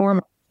first and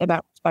foremost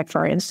about respect for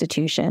our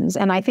institutions.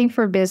 And I think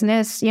for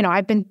business,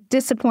 I've been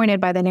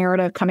disappointed by the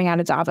narrative coming out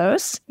of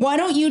Davos. Why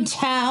don't you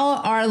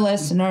tell our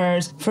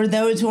listeners, for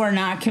those who are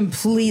not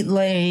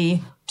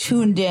completely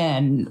tuned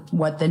in,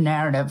 what the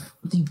narrative,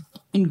 the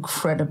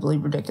incredibly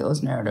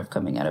ridiculous narrative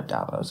coming out of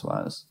Davos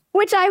was?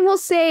 Which I will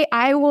say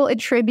I will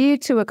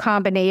attribute to a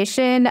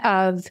combination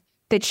of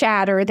the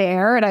chatter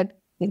there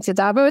and to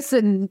Davos,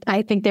 and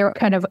I think they're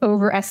kind of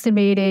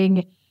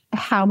overestimating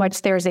how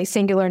much there's a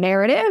singular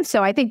narrative.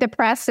 So I think the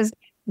press has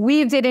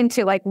weaved it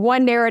into like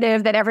one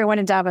narrative that everyone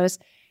in Davos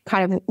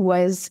kind of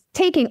was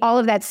taking. All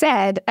of that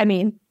said, I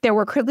mean, there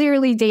were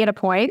clearly data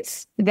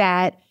points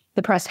that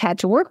the press had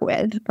to work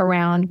with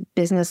around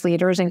business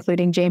leaders,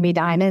 including Jamie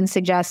Dimon,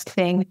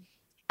 suggesting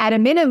at a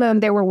minimum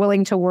they were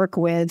willing to work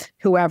with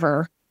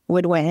whoever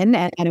would win,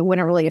 and it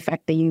wouldn't really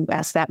affect the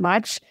U.S. that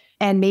much.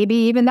 And maybe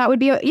even that would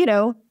be,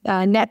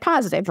 a net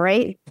positive,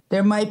 right?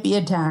 There might be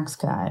a tax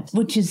cut,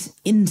 which is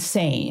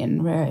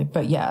insane, right?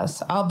 But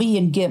yes, I'll be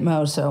in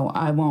Gitmo, so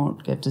I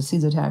won't get to see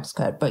the tax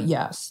cut. But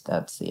yes,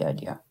 that's the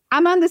idea.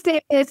 I'm on the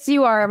same as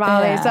you are,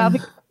 Molly. Yeah. So I'll be,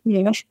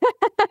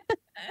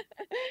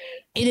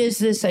 It is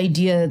this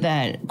idea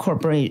that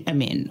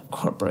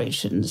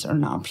corporations are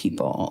not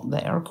people.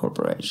 They are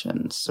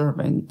corporations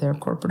serving their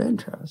corporate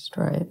interest,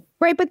 right?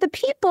 Right. But the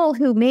people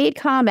who made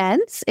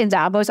comments in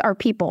Davos are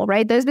people,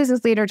 right? Those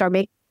business leaders are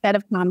making a set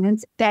of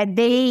comments that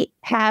they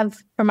have,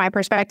 from my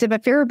perspective, a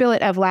fair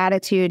bit of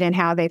latitude in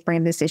how they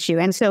frame this issue.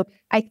 And so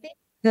I think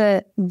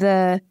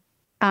the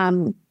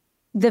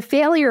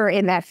failure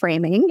in that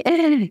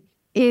framing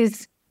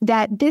is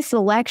that this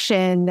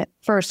election,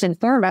 first and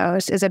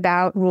foremost, is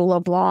about rule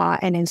of law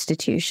and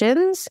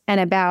institutions, and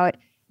about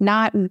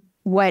not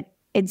what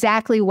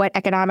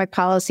economic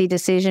policy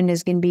decision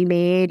is going to be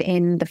made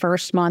in the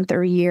first month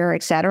or year,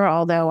 et cetera.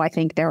 Although I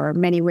think there are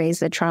many ways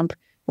that Trump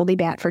will be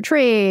bad for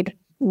trade,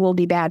 will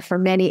be bad for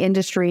many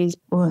industries.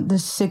 Well, the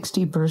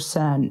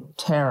 60%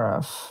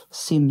 tariff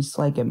seems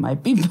like it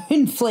might be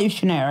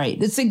inflationary.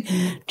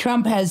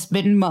 Trump has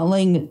been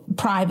mulling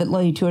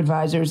privately to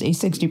advisors a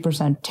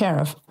 60%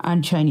 tariff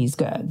on Chinese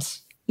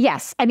goods.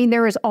 Yes. I mean,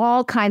 there is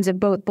all kinds of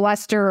both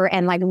bluster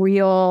and like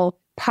real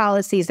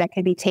policies that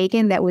could be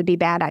taken that would be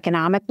bad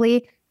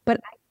economically. But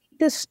I think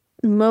this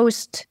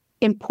most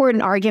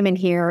important argument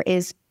here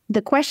is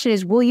the question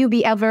is, will you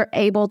be ever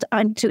able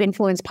to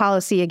influence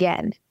policy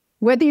again?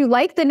 Whether you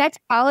like the next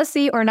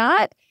policy or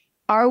not,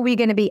 are we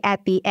going to be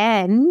at the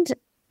end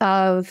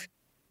of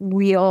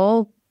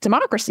real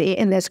democracy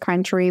in this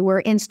country where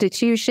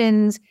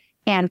institutions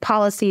and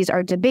policies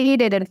are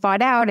debated and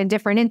fought out and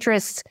different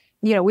interests?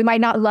 We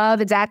might not love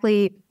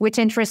exactly which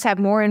interests have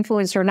more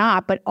influence or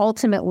not, but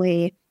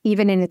ultimately,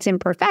 even in its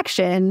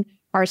imperfection,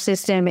 our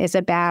system is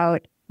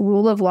about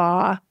rule of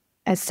law,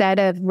 a set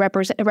of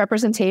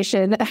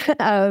representation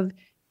of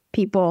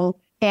people.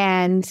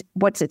 And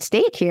what's at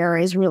stake here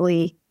is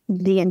really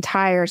the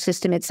entire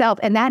system itself.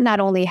 And that not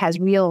only has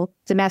real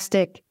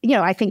domestic,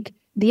 I think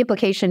the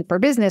implication for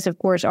business, of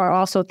course, are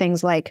also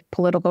things like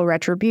political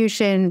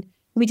retribution.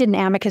 We did an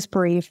amicus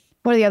brief.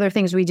 One of the other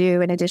things we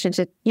do, in addition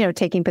to,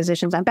 taking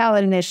positions on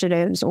ballot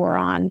initiatives or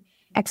on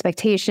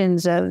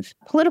expectations of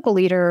political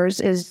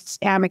leaders, is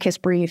amicus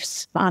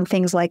briefs on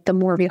things like the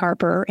Moore v.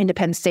 Harper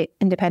independent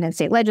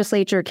state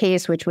legislature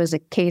case, which was a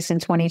case in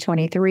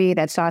 2023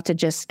 that sought to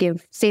just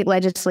give state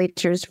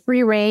legislatures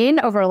free reign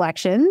over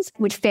elections,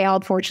 which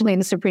failed, fortunately, in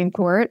the Supreme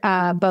Court.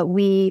 But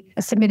we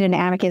submitted an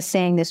amicus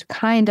saying this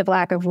kind of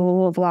lack of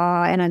rule of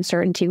law and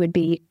uncertainty would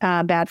be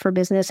bad for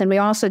business. And we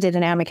also did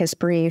an amicus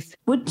brief.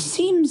 Which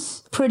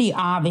seems pretty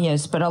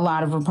obvious, but a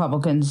lot of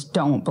Republicans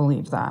don't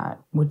believe that,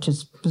 which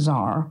is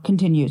bizarre.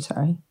 Continue,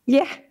 sorry.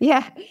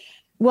 Yeah.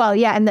 Well,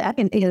 yeah,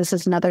 and this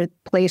is another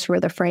place where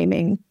the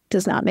framing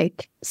does not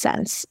make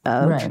sense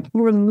of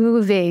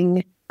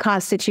removing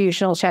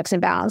constitutional checks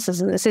and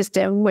balances in the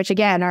system, which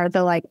again are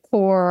the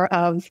core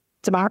of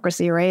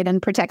democracy, right?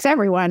 And protects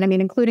everyone,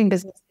 including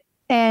business.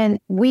 And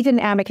we did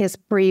an amicus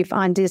brief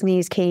on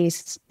Disney's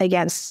case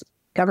against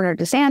Governor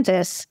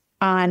DeSantis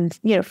on,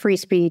 free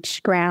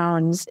speech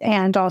grounds,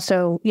 and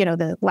also,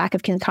 the lack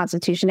of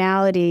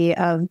constitutionality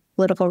of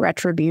political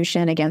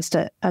retribution against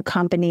a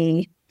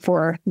company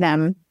for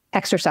them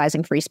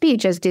exercising free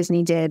speech, as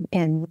Disney did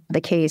in the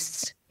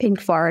case in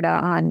Florida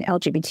on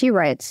LGBT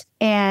rights.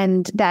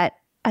 And that,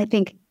 I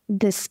think,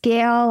 the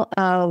scale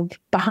of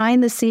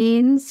behind the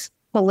scenes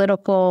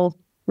political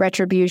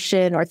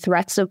retribution or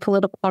threats of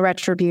political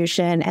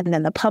retribution, and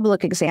then the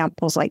public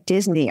examples like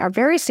Disney are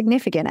very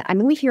significant. I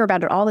mean, we hear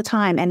about it all the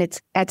time, and it's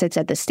at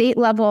the state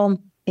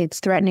level. It's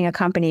threatening a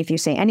company. If you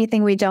say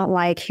anything we don't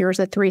like, here's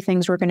the 3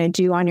 things we're going to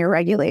do on your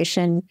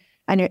regulation,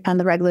 on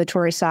the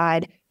regulatory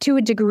side. To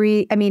a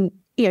degree, I mean,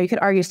 you could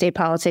argue state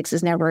politics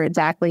has never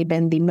exactly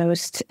been the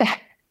most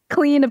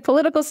clean of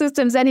political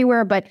systems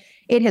anywhere, but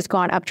it has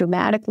gone up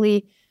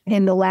dramatically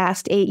in the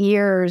last 8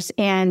 years.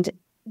 And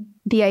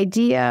the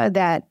idea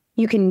that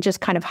you can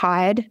just kind of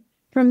hide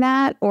from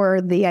that, or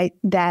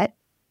that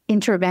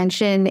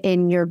intervention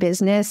in your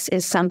business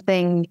is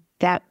something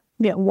that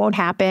won't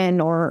happen,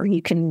 or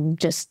you can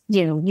just,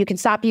 you can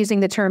stop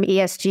using the term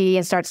ESG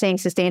and start saying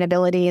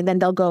sustainability and then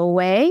they'll go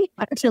away.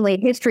 Unfortunately,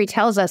 history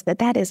tells us that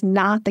that is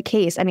not the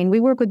case. I mean, we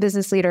work with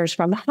business leaders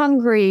from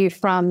Hungary,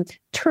 from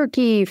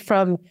Turkey,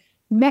 from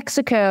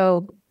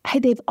Mexico.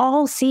 They've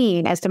all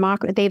seen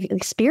they've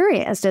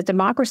experienced as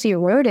democracy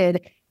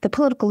eroded, the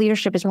political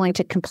leadership is willing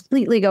to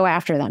completely go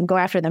after them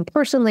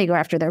personally, go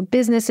after their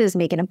businesses,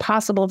 make it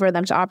impossible for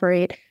them to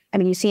operate. I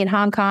mean, you see in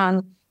Hong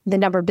Kong, the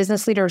number of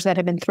business leaders that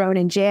have been thrown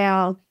in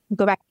jail.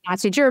 Go back to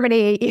Nazi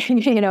Germany.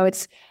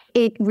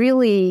 It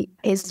really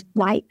is,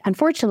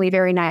 unfortunately,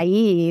 very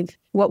naive.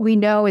 What we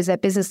know is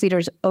that business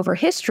leaders over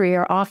history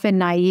are often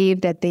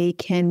naive, that they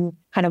can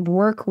kind of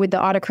work with the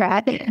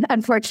autocrat.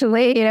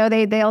 Unfortunately,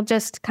 they'll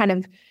just kind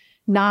of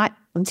not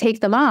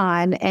take them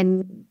on,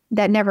 and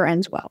that never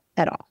ends well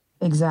at all.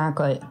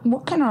 Exactly.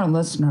 What can our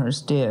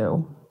listeners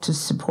do to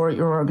support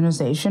your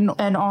organization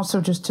and also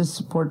just to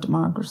support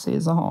democracy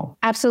as a whole?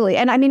 Absolutely.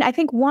 And I mean, I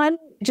think one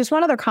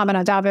other comment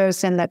on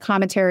Davos and the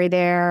commentary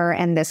there,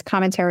 and this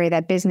commentary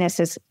that business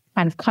has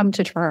kind of come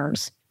to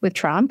terms with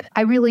Trump.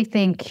 I really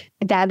think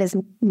that is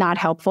not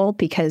helpful,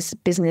 because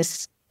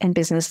business and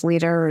business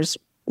leaders,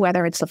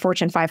 whether it's the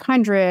Fortune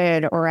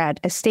 500 or at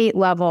a state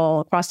level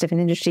across different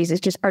industries,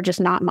 are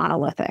just not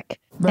monolithic.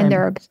 Right. And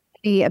there are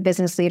plenty of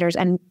business leaders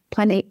and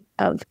plenty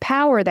of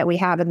power that we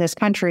have in this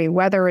country,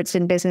 whether it's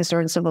in business or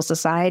in civil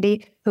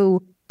society,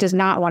 who does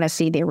not want to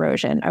see the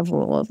erosion of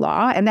rule of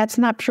law. And that's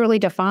not purely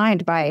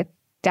defined by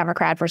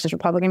Democrat versus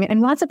Republican. And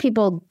lots of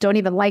people don't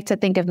even like to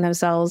think of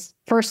themselves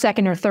first,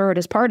 second, or third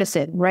as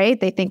partisan, right?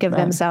 They think of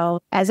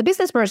themselves as a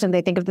business person.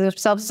 They think of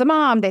themselves as a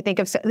mom. They think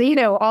of,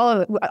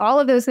 all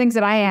of those things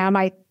that I am.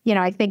 I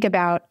think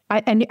about,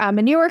 I'm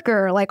a New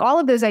Yorker, like all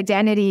of those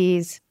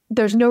identities.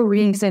 There's no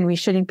reason we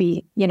shouldn't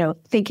be,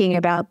 thinking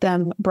about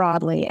them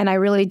broadly. And I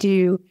really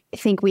do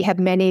think we have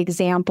many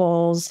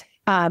examples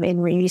in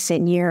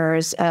recent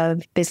years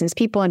of business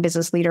people and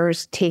business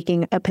leaders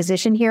taking a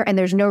position here. And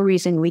there's no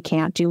reason we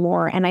can't do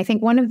more. And I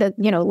think one of the,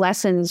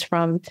 lessons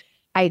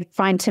I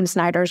find Tim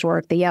Snyder's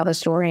work, the Yale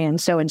historian,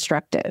 so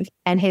instructive.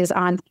 And his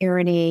On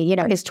Tyranny,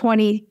 his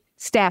 20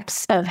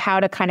 steps of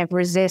how to kind of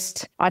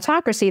resist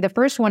autocracy. The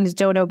first one is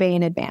don't obey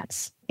in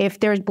advance. If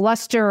there's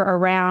bluster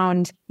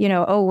around,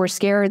 we're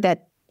scared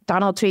that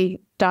Donald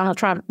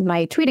Trump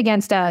might tweet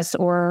against us,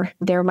 or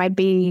there might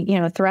be,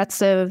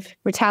 threats of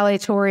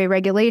retaliatory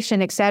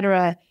regulation, et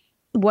cetera.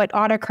 What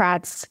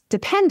autocrats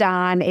depend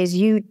on is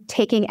you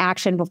taking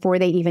action before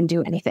they even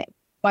do anything.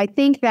 I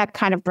think that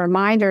kind of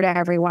reminder to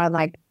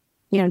everyone,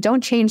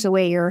 don't change the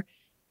way you're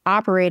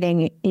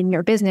operating in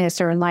your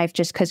business or in life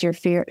just because you're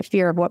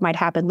fear of what might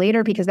happen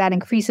later, because that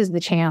increases the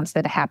chance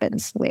that it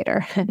happens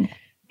later.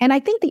 And I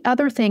think the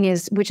other thing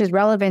is, which is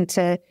relevant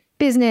to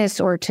business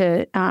or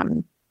to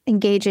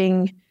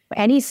engaging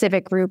any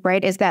civic group,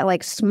 right, is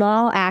that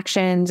small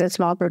actions and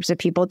small groups of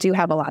people do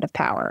have a lot of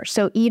power.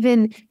 So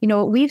even,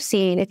 what we've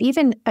seen, if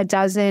even a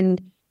dozen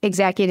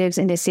executives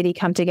in the city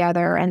come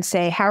together and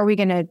say, how are we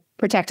going to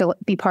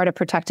be part of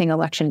protecting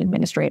election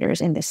administrators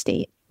in this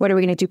state? What are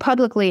we going to do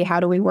publicly? How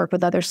do we work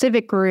with other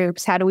civic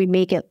groups? How do we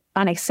make it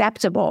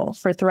unacceptable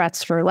for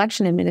threats for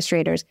election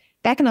administrators?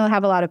 That can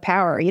have a lot of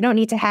power. You don't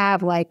need to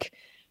have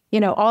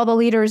all the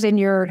leaders in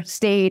your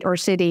state or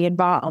city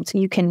involved.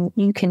 You can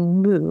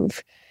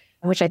move,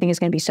 which I think is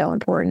going to be so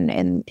important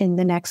in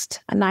the next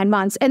 9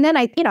 months. And then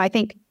I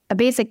think a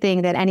basic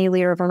thing that any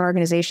leader of an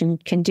organization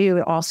can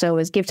do also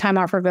is give time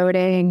out for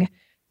voting,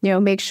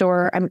 make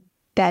sure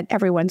that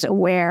everyone's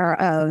aware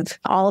of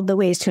all of the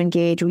ways to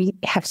engage. We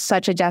have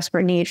such a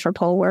desperate need for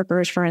poll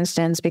workers, for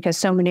instance, because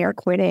so many are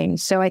quitting.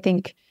 So I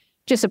think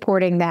just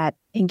supporting that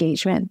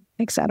engagement,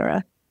 et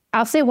cetera.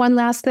 I'll say one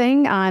last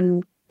thing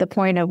on the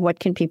point of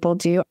what can people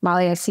do.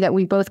 Molly, I see that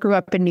we both grew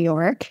up in New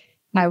York.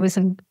 I was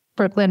in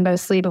Brooklyn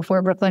mostly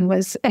before Brooklyn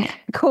was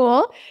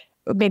cool,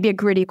 maybe a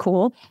gritty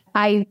cool.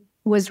 I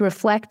was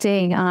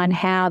reflecting on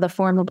how the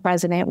former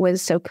president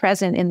was so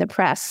present in the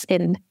press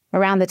in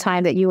around the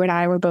time that you and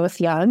I were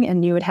both young,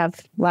 and you would have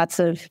lots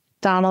of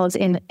Donald's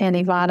and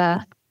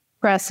Ivana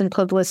press and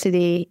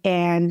publicity,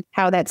 and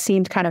how that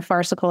seemed kind of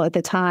farcical at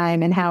the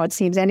time and how it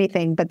seems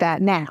anything but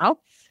that now.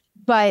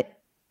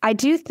 But I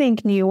do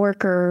think New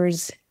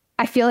Yorkers,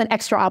 I feel an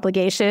extra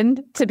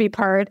obligation to be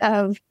part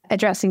of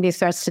addressing these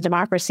threats to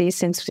democracy,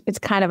 since it's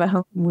kind of a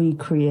home. We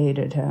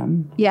created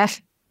him. Yes.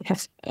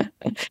 Yes.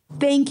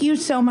 Thank you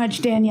so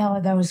much,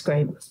 Daniella. That was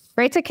great.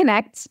 Great to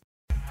connect.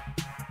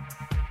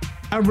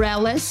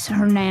 Arelis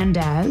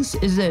Hernandez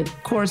is a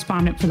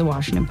correspondent for the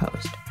Washington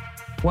Post.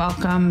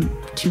 Welcome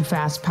to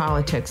Fast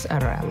Politics,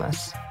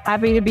 Arelis.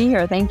 Happy to be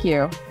here. Thank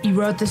you. You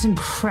wrote this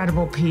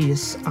incredible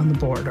piece on the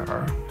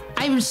border.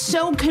 I was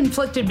so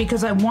conflicted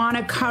because I want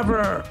to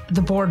cover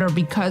the border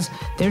because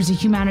there's a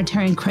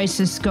humanitarian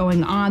crisis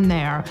going on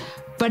there.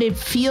 But it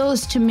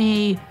feels to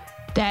me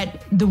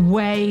that the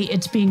way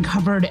it's being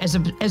covered as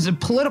a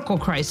political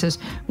crisis,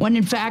 when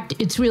in fact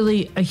it's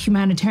really a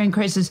humanitarian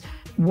crisis.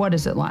 What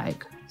is it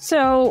like?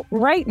 So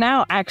right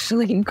now,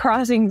 actually,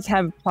 crossings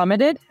have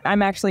plummeted.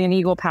 I'm actually in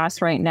Eagle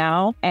Pass right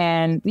now.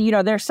 And,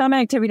 there's some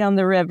activity on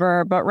the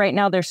river, but right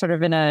now they're sort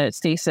of in a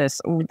stasis.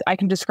 I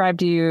can describe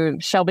to you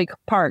Shelby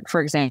Park, for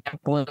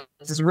example.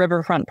 This is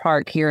Riverfront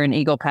Park here in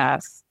Eagle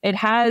Pass. It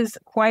has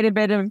quite a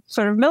bit of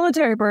sort of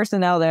military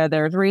personnel there.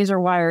 There's razor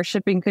wire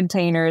shipping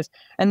containers,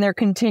 and they're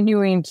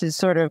continuing to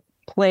sort of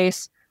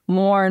place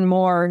more and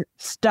more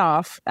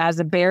stuff as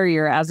a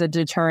barrier, as a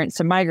deterrent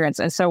to migrants.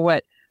 And so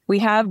what we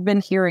have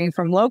been hearing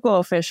from local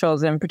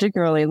officials, and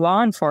particularly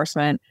law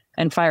enforcement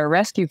and fire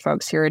rescue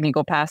folks here in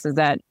Eagle Pass, is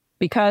that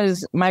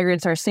because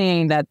migrants are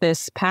seeing that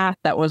this path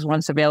that was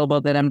once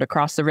available to them to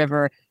cross the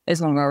river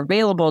is no longer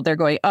available, they're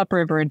going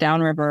upriver and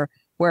downriver,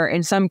 where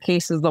in some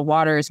cases the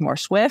water is more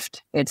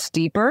swift, it's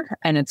steeper,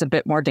 and it's a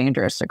bit more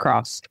dangerous to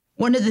cross.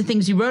 One of the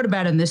things you wrote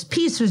about in this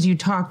piece was you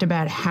talked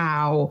about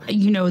how,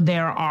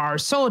 there are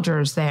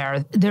soldiers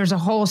there. There's a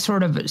whole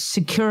sort of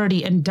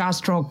security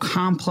industrial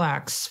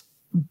complex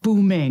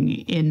booming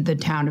in the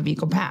town of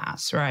Eagle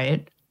Pass,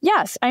 right?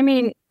 Yes. I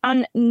mean,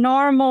 on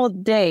normal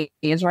days,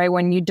 right,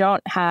 when you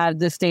don't have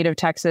the state of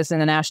Texas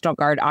and the National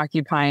Guard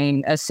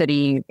occupying a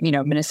city,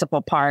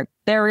 municipal park,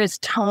 there is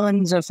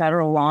tons of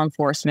federal law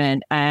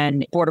enforcement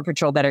and Border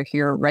Patrol that are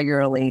here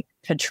regularly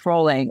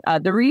patrolling.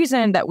 The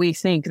reason that we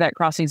think that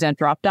crossings have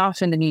dropped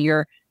off in the new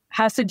year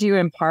has to do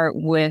in part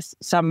with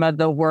some of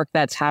the work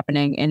that's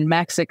happening in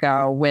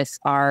Mexico with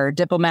our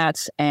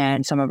diplomats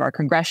and some of our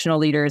congressional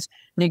leaders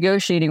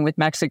negotiating with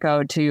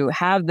Mexico to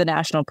have the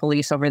national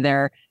police over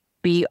there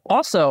be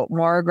also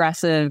more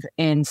aggressive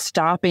in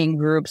stopping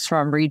groups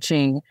from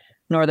reaching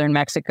northern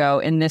Mexico.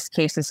 In this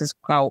case, this is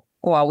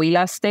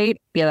Coahuila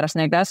State, Piedras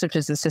Negras, which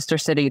is the sister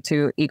city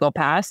to Eagle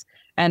Pass.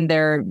 And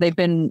they've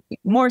been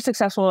more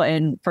successful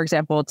in, for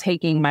example,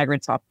 taking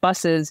migrants off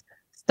buses,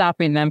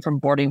 stopping them from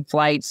boarding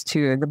flights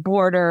to the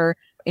border,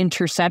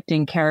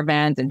 intercepting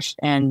caravans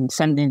and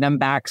sending them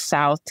back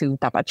south to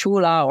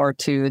Tapachula or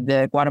to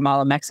the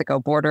Guatemala-Mexico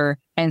border.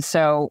 And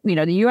so,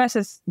 the U.S.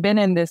 has been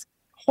in this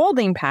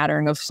holding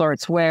pattern of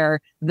sorts where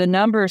the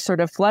numbers sort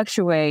of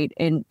fluctuate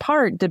in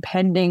part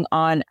depending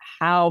on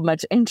how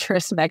much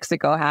interest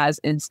Mexico has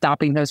in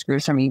stopping those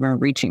groups from even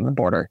reaching the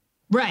border.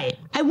 Right.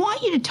 I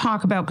want you to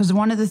talk about, because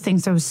one of the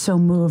things I was so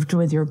moved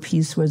with your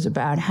piece was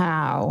about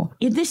how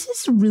this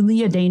is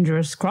really a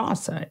dangerous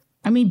crossing.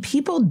 I mean,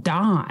 people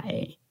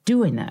die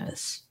doing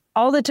this.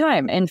 All the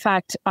time. In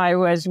fact, I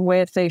was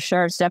with a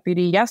sheriff's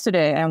deputy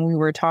yesterday, and we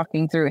were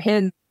talking through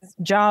his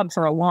job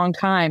for a long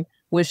time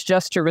was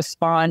just to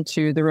respond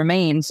to the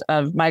remains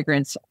of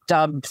migrants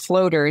dubbed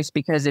floaters,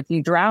 because if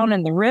you drown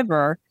in the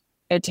river,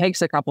 it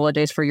takes a couple of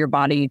days for your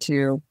body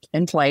to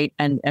inflate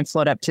and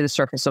float up to the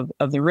surface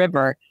of the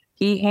river.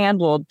 He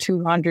handled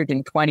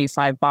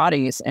 225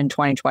 bodies in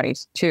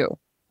 2022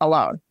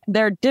 alone.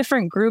 There are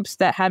different groups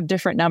that have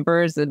different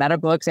numbers, the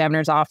medical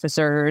examiner's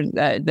officer,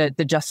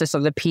 the justice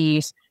of the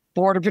peace,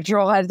 Border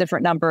Patrol has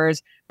different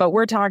numbers, but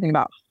we're talking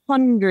about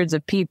hundreds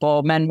of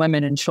people, men,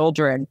 women, and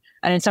children.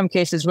 And in some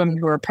cases, women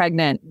who are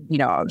pregnant,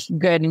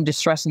 good and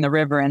distressed in the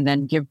river and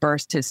then give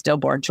birth to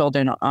stillborn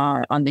children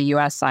on the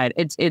U.S. side.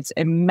 It's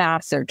a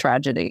massive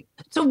tragedy.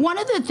 So one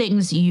of the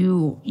things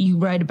you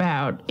write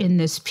about in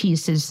this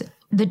piece is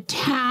the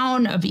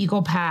town of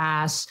Eagle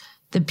Pass,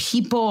 the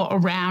people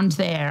around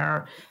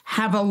there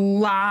have a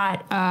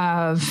lot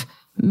of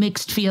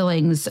mixed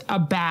feelings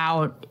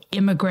about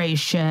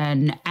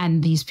immigration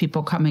and these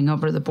people coming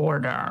over the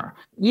border.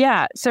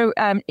 Yeah. So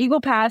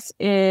Eagle Pass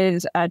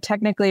is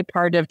technically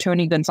part of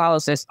Tony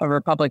Gonzalez's, a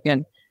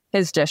Republican,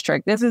 his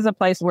district. This is a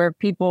place where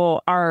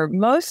people are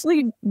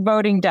mostly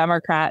voting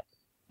Democrat,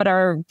 but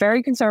are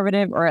very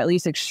conservative or at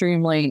least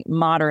extremely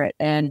moderate.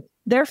 And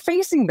they're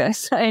facing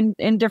this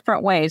in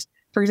different ways.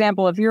 For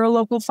example, if you're a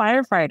local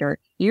firefighter,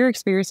 you're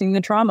experiencing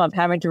the trauma of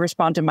having to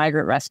respond to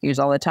migrant rescues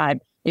all the time.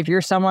 If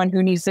you're someone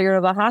who needs to go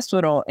to the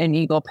hospital in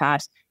Eagle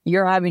Pass,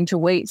 you're having to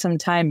wait some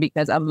time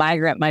because a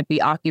migrant might be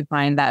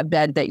occupying that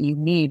bed that you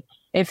need.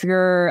 If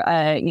you're,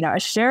 a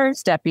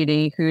sheriff's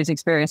deputy who's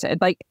experienced it,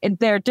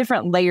 there are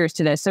different layers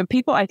to this. So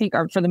people, I think,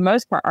 for the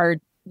most part, are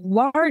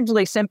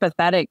largely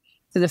sympathetic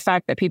to the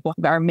fact that people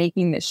are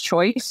making this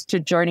choice to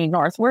journey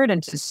northward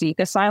and to seek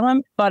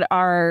asylum, but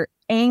are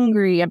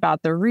angry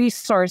about the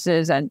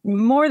resources. And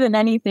more than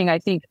anything, I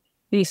think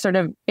the sort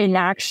of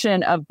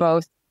inaction of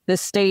both the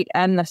state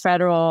and the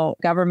federal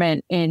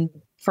government in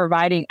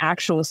providing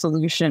actual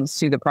solutions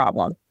to the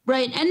problem.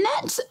 Right. And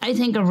that's, I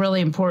think, a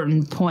really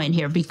important point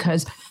here,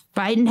 because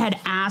Biden had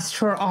asked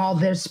for all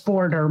this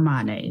border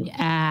money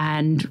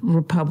and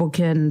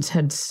Republicans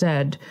had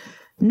said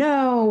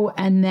no.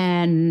 And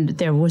then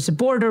there was a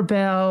border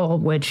bill,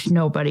 which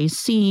nobody's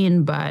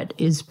seen, but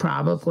is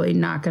probably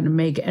not going to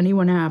make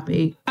anyone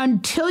happy.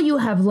 Until you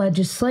have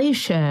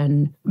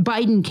legislation,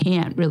 Biden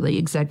can't really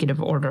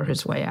executive order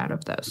his way out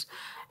of this,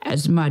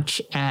 as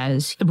much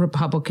as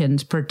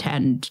Republicans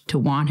pretend to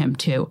want him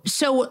to.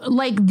 So,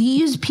 like,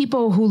 these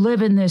people who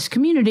live in this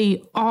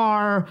community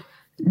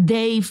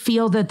they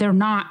feel that they're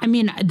not, I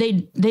mean,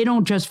 they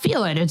don't just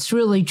feel it. It's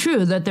really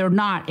true that they're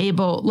not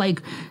able,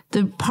 like,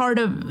 the part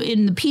of,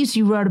 in the piece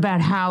you wrote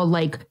about how,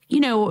 like, you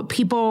know,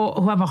 people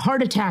who have a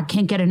heart attack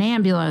can't get an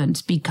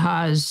ambulance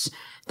because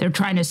they're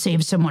trying to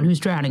save someone who's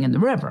drowning in the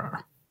river.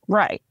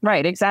 Right,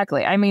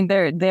 exactly. I mean,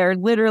 they're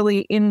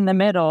literally in the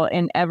middle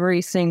in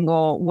every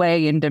single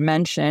way and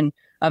dimension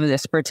of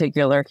this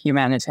particular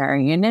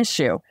humanitarian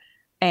issue.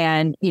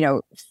 And, you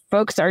know,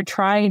 folks are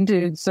trying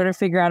to sort of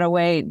figure out a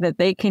way that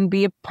they can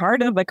be a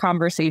part of the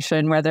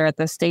conversation, whether at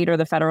the state or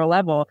the federal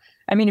level.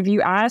 I mean, if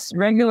you ask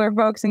regular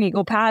folks in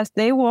Eagle Pass,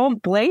 they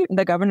won't blame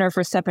the governor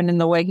for stepping in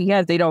the way he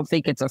has. They don't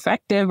think it's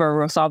effective or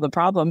will solve the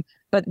problem,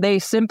 but they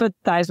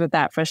sympathize with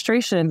that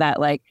frustration that,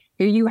 like,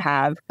 here you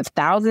have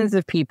thousands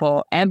of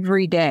people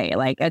every day.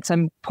 Like, at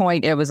some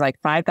point, it was like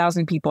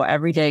 5,000 people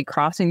every day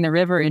crossing the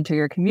river into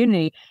your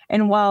community.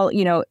 And while,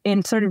 you know,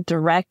 in sort of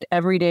direct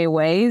everyday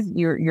ways,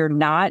 you're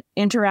not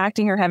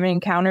interacting or having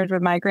encounters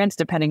with migrants,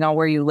 depending on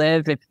where you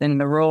live, if in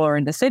the rural or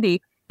in the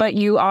city, but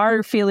you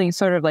are feeling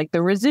sort of like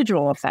the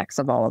residual effects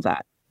of all of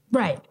that.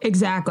 Right,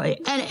 exactly.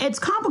 And it's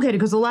complicated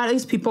because a lot of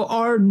these people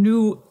are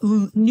new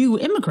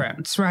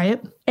immigrants,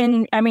 right?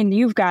 And I mean,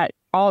 you've got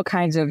all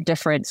kinds of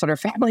different sort of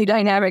family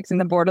dynamics in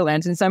the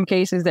borderlands. In some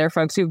cases, there are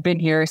folks who've been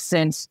here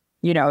since,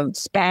 you know,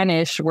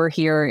 Spanish were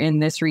here in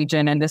this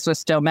region and this was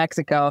still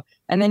Mexico.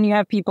 And then you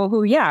have people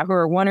who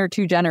are one or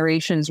two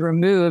generations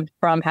removed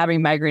from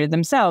having migrated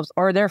themselves,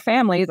 or their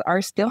families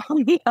are still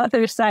on the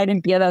other side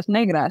in Piedras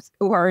Negras,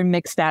 who are in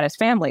mixed status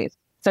families.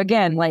 So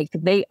again, like,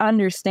 they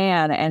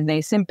understand and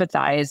they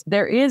sympathize.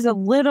 There is a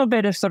little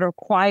bit of sort of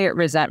quiet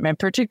resentment,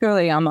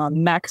 particularly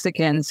among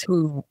Mexicans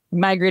who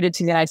migrated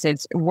to the United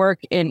States, work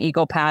in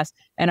Eagle Pass,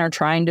 and are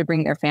trying to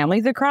bring their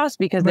families across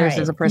because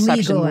there's a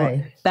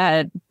perception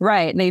that,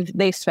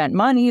 they've spent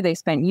money, they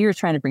spent years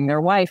trying to bring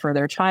their wife or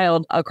their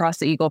child across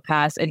the Eagle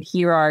Pass, and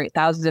here are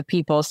thousands of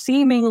people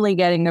seemingly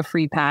getting a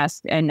free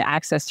pass and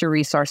access to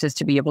resources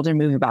to be able to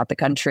move about the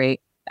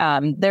country.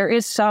 There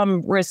is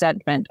some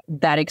resentment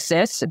that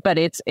exists, but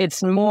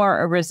it's more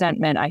a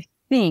resentment, I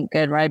think,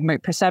 and my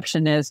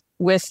perception is,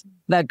 with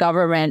the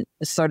government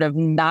sort of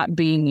not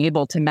being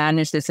able to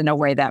manage this in a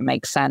way that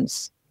makes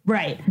sense.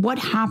 Right. What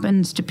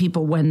happens to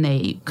people when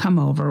they come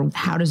over?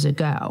 How does it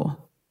go?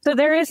 So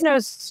there is no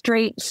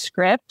straight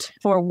script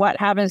for what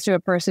happens to a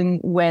person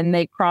when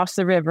they cross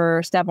the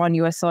river, step on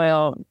U.S.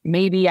 soil,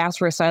 maybe ask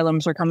for asylum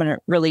or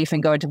permanent relief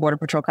and go into Border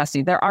Patrol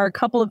custody. There are a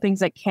couple of things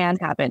that can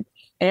happen.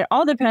 And it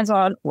all depends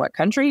on what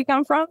country you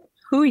come from,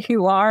 who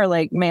you are,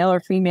 like male or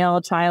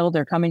female, child,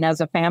 or coming as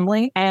a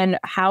family, and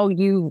how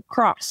you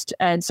crossed.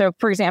 And so,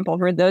 for example,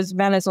 for those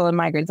Venezuelan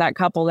migrants, that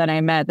couple that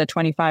I met, the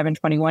 25 and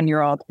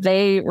 21-year-old,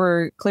 they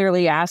were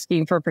clearly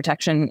asking for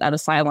protection and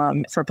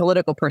asylum for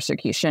political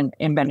persecution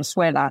in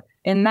Venezuela.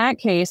 In that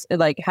case,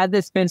 like, had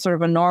this been sort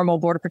of a normal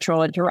Border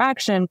Patrol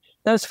interaction,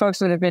 those folks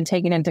would have been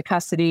taken into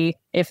custody.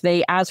 If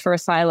they asked for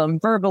asylum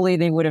verbally,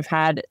 they would have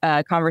had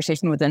a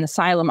conversation with an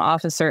asylum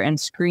officer and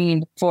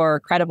screened for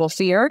credible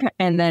fear,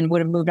 and then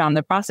would have moved on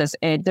the process.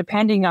 And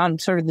depending on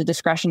sort of the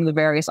discretion of the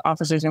various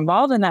officers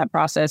involved in that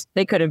process,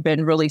 they could have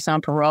been released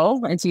on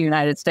parole into the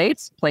United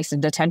States, placed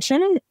in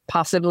detention,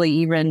 possibly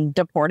even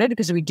deported,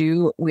 because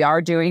we are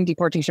doing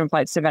deportation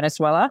flights to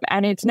Venezuela.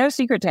 And it's no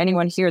secret to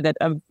anyone here that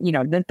of, you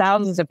know, the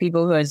thousands of people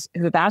who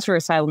have asked for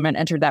asylum and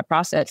entered that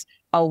process,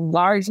 a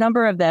large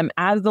number of them,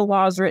 as the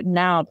law is written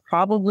now,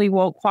 probably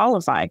won't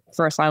qualify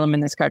for asylum in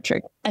this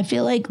country. I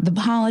feel like the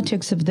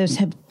politics of this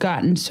have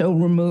gotten so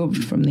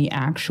removed from the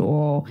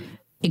actual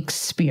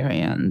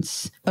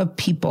experience of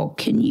people.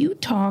 Can you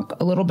talk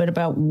a little bit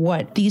about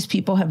what these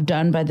people have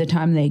done by the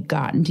time they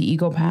got into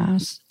Eagle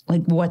Pass?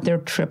 Like, what their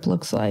trip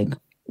looks like?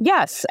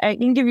 Yes, I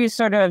can give you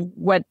sort of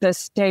what the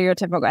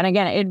stereotypical, and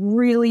again, it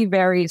really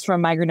varies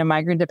from migrant to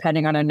migrant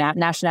depending on a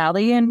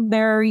nationality and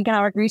their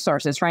economic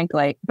resources,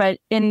 frankly. But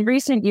in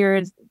recent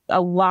years, a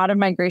lot of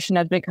migration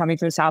has been coming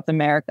from South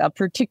America,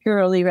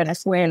 particularly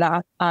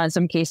Venezuela, in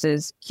some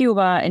cases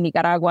Cuba and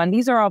Nicaragua. And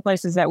these are all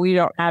places that we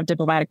don't have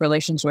diplomatic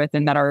relations with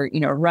and that are, you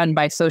know, run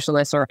by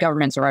socialists or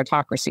governments or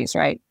autocracies,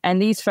 right? And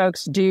these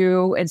folks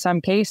do, in some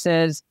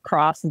cases,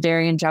 cross the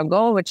Darien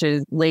Jungle, which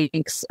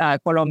links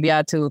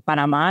Colombia to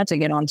Panama to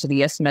get onto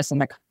the isthmus and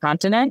the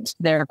continent.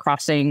 They're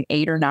crossing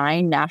 8 or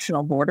 9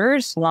 national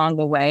borders. Along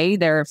the way,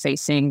 they're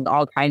facing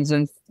all kinds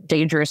of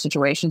dangerous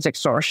situations,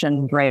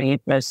 extortion,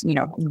 rape,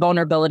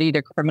 vulnerability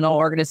to criminal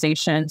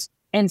organizations.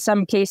 In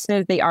some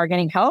cases, they are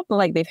getting help.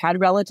 Like they've had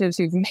relatives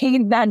who've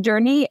made that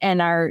journey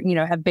and are,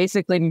 have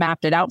basically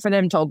mapped it out for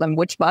them, told them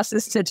which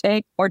buses to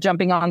take or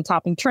jumping on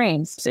top of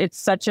trains. It's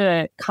such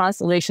a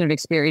constellation of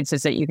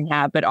experiences that you can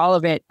have, but all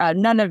of it,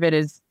 none of it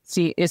is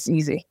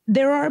easy.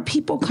 There are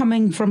people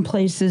coming from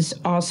places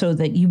also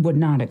that you would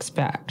not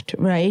expect,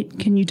 right?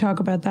 Can you talk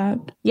about that?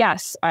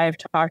 Yes, I've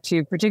talked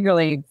to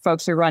particularly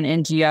folks who run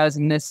NGOs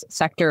in this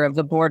sector of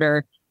the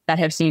border that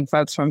have seen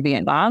folks from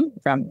Vietnam,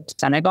 from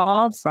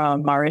Senegal,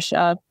 from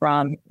Mauritius,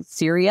 from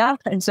Syria,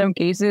 in some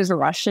cases,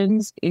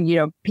 Russians.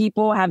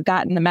 People have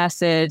gotten the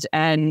message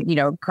and,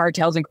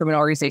 cartels and criminal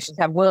organizations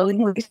have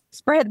willingly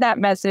spread that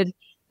message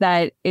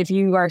that if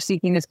you are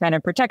seeking this kind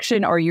of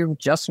protection or you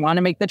just want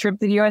to make the trip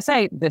to the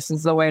USA, this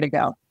is the way to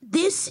go.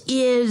 This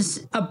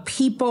is a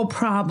people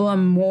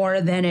problem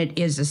more than it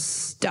is a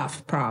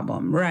stuff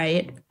problem,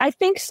 right? I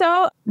think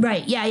so.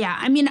 Right. Yeah.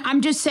 I mean, I'm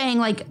just saying,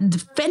 like,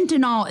 the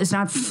fentanyl is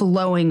not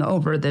flowing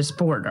over this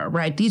border,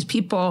 right? These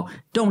people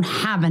don't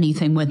have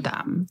anything with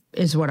them,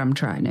 is what I'm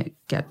trying to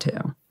get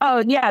to.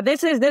 Oh, yeah.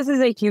 This is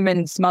a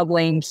human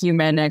smuggling,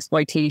 human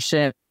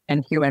exploitation,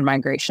 and human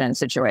migration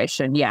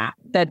situation. Yeah,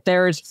 that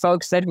there's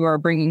folks who are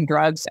bringing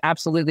drugs,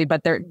 absolutely.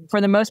 But they're,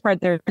 for the most part,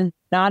 they're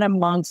not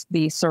amongst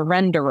the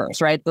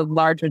surrenderers, right? The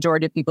large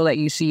majority of people that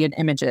you see in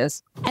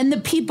images. And the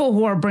people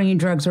who are bringing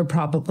drugs are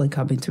probably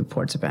coming through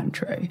ports of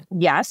entry.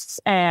 Yes,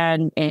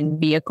 and in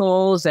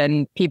vehicles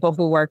and people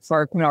who work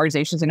for criminal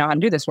organizations and know how to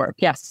do this work.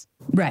 Yes.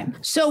 Right.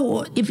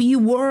 So if you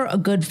were a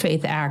good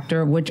faith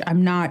actor, which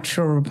I'm not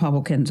sure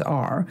Republicans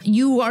are,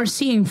 you are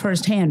seeing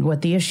firsthand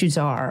what the issues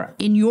are.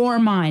 In your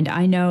mind,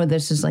 I know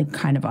this is like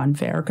kind of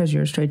unfair because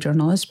you're a straight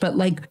journalist, but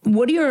like,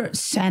 what are your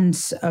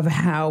sense of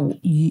how,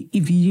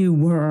 if you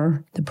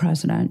were the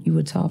president, you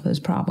would solve this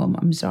problem?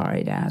 I'm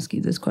sorry to ask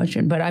you this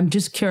question, but I'm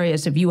just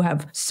curious if you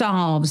have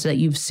solves that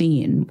you've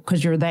seen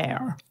because you're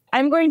there.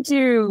 I'm going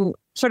to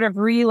sort of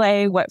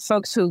relay what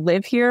folks who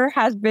live here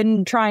has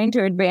been trying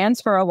to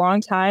advance for a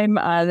long time.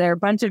 There are a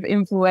bunch of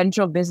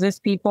influential business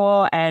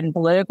people and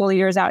political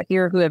leaders out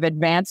here who have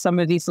advanced some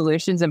of these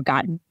solutions and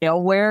gotten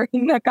nowhere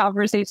in the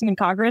conversation in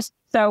Congress.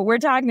 So we're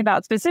talking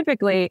about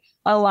specifically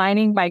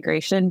aligning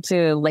migration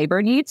to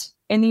labor needs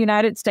in the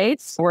United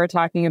States. We're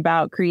talking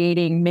about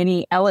creating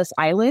mini Ellis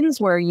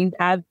Islands where you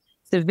have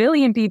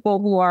civilian people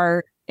who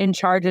are in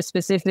charge of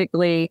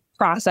specifically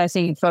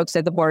processing folks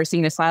at the border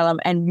seeking asylum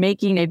and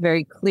making a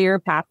very clear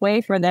pathway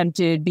for them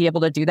to be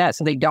able to do that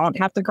so they don't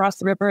have to cross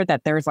the river,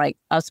 that there's like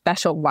a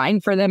special line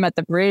for them at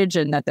the bridge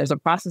and that there's a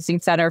processing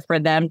center for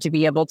them to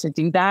be able to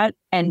do that,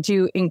 and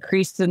to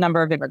increase the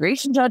number of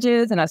immigration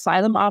judges and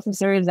asylum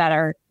officers that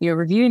are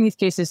reviewing these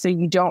cases so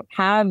you don't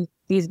have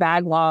these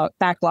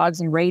backlogs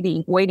and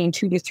waiting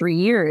 2 to 3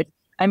 years.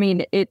 I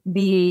mean,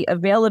 the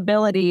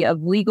availability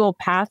of legal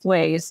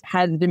pathways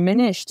has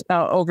diminished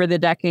over the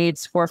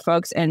decades for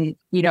folks. And,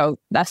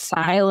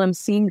 asylum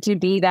seemed to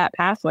be that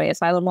pathway.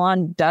 Asylum law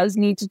does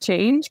need to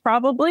change,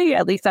 probably.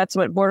 At least that's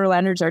what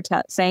borderlanders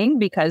are saying,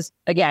 because,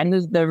 again,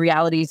 the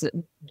realities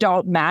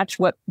don't match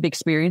what the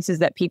experiences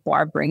that people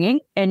are bringing.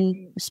 And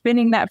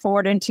spinning that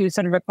forward into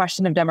sort of a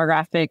question of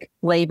demographic,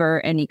 labor,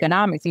 and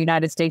economics. The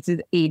United States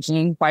is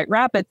aging quite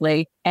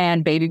rapidly,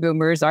 and baby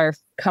boomers are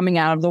coming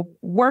out of the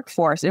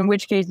workforce, in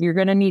which case you're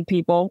going to need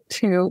people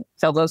to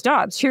fill those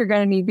jobs. You're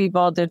going to need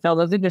people to fill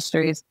those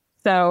industries.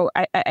 So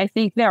I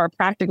think there are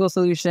practical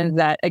solutions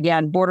that,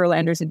 again,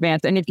 borderlanders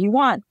advance. And if you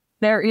want,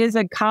 there is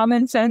a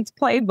common sense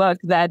playbook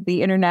that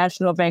the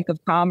International Bank of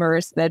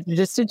Commerce that is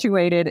just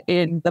situated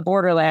in the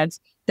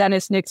borderlands.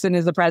 Dennis Nixon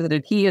is the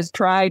president. He has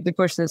tried to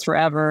push this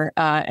forever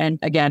and,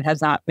 again,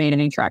 has not made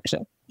any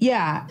traction.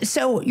 Yeah.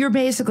 So you're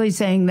basically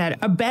saying that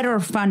a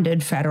better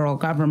funded federal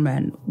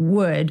government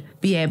would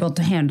be able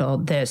to handle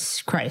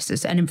this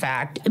crisis. And in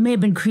fact, it may have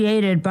been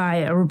created by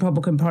a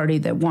Republican Party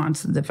that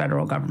wants the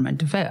federal government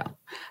to fail.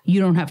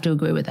 You don't have to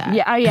agree with that.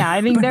 Yeah.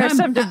 I mean, there's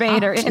some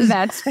debate in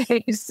that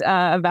space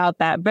about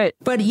that.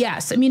 But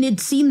yes, I mean,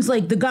 it seems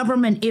like the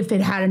government, if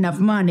it had enough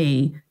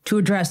money to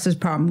address this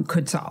problem,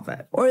 could solve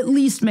it, or at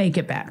least make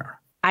it better.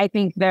 I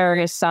think there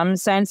is some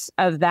sense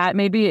of that.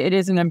 Maybe it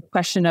isn't a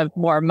question of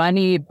more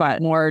money,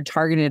 but more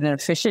targeted and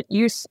efficient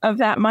use of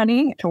that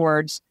money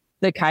towards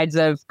the kinds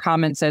of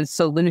common sense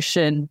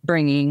solution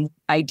bringing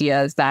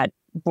ideas that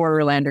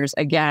borderlanders,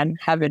 again,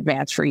 have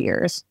advanced for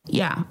years.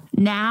 Yeah.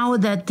 Now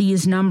that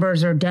these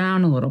numbers are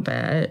down a little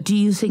bit, do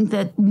you think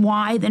that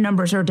why the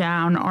numbers are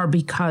down are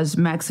because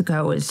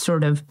Mexico is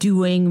sort of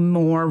doing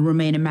more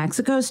Remain in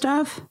Mexico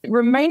stuff?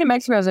 Remain in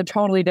Mexico is a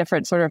totally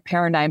different sort of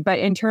paradigm, but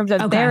in terms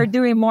of they're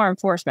doing more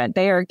enforcement,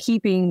 they are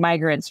keeping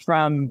migrants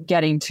from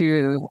getting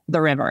to the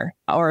river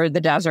or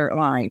the desert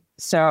line.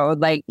 So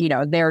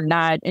they're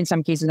not, in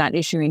some cases, not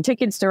issuing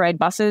tickets to ride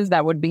buses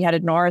that would be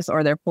headed north,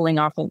 or they're pulling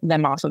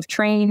them off of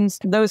trains,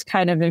 those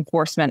kind of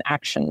enforcement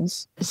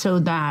actions. So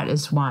that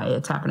is why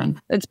it's happening.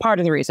 It's part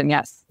of the reason,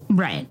 yes.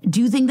 Right.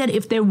 Do you think that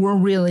if there were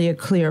really a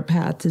clear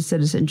path to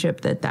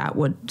citizenship, that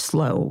would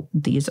slow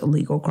these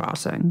illegal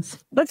crossings?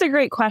 That's a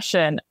great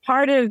question.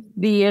 Part of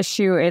the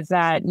issue is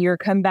that you're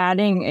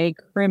combating a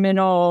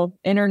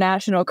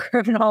international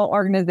criminal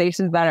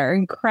organizations that are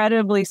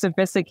incredibly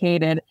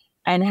sophisticated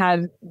and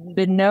have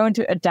been known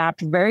to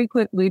adapt very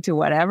quickly to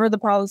whatever the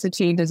policy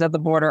changes at the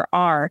border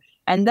are,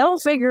 and they'll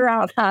figure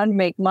out how to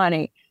make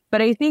money.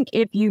 But I think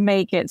if you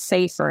make it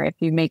safer, if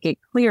you make it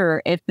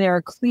clearer, if there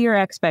are clear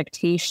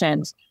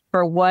expectations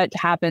for what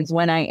happens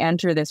when I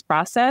enter this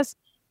process,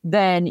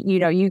 then,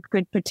 you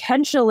could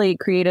potentially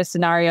create a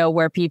scenario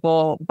where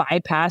people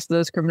bypass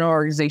those criminal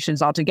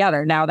organizations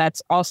altogether. Now,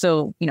 that's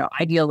also,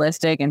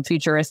 idealistic and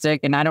futuristic,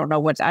 and I don't know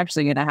what's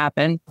actually going to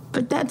happen.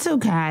 But that's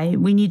okay.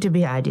 We need to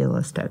be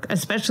idealistic,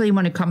 especially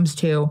when it comes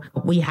to,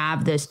 we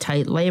have this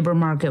tight labor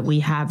market. We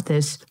have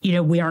this,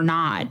 we are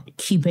not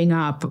keeping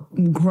up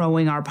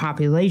growing our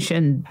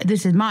population.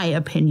 This is my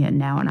opinion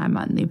now, and I'm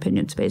on the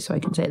opinion space, so I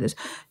can say this.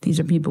 These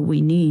are people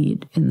we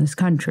need in this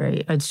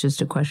country. It's just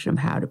a question of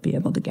how to be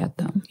able to get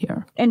them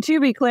here. And to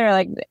be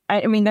clear,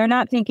 they're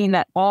not thinking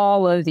that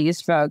all of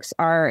these folks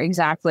are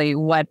exactly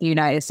what the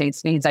United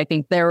States needs. I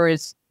think there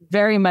is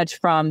very much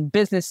from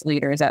business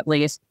leaders, at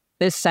least,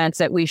 this sense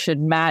that we should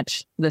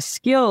match the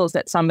skills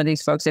that some of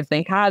these folks, if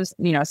they have,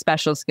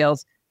 special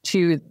skills,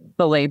 to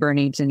the labor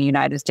needs in the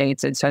United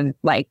States. And so,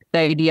 the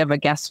idea of a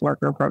guest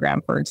worker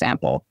program, for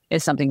example,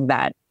 is something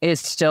that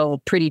is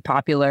still pretty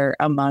popular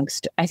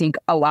amongst, I think,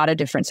 a lot of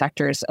different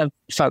sectors of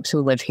folks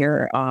who live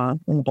here on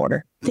the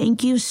border.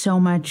 Thank you so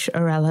much,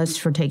 Arelis,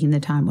 for taking the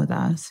time with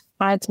us.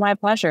 It's my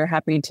pleasure.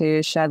 Happy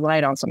to shed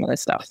light on some of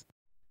this stuff.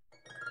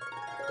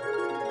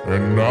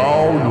 And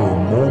now your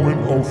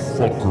moment of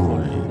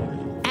fuckery.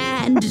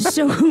 And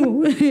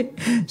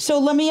so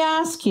let me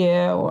ask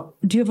you,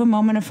 do you have a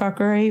moment of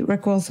fuckery,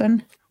 Rick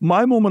Wilson?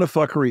 My moment of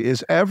fuckery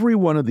is every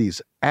one of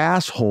these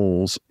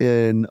assholes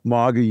in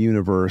MAGA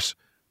universe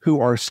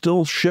who are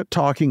still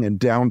shit-talking and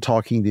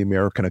down-talking the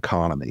American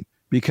economy.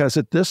 Because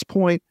at this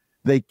point,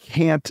 they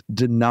can't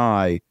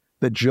deny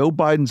that Joe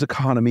Biden's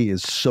economy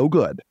is so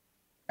good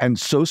and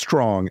so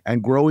strong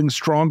and growing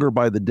stronger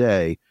by the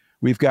day.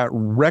 We've got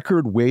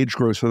record wage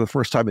growth for the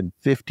first time in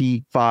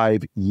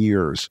 55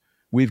 years.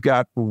 We've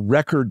got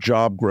record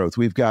job growth.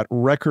 We've got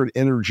record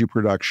energy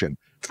production.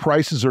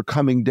 Prices are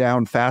coming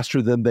down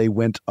faster than they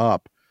went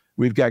up.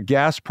 We've got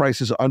gas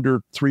prices under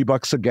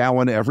 $3 a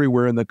gallon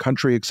everywhere in the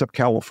country except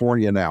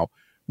California now.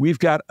 We've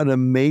got an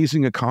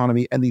amazing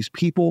economy. And these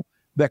people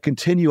that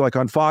continue, like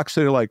on Fox,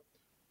 they're like,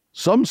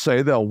 some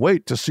say they'll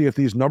wait to see if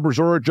these numbers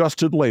are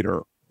adjusted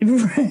later. They're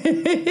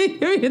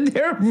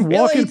really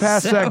walking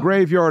past that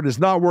graveyard is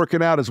not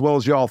working out as well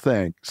as y'all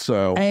think.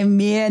 So I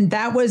mean,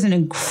 that was an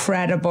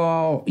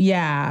incredible,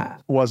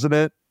 wasn't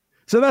it?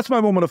 So that's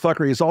my moment of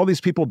fuckery, is all these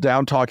people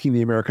down talking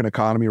the American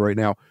economy right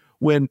now,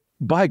 when,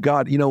 by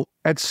God,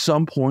 at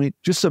some point,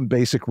 just some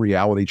basic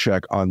reality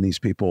check on these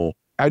people.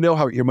 I know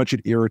how much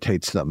it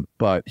irritates them,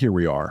 but here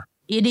we are.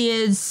 It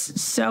is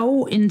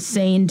so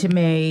insane to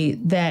me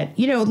that,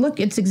 look,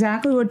 it's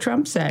exactly what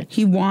Trump said.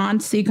 He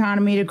wants the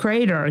economy to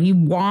crater. He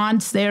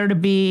wants there to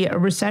be a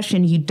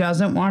recession. He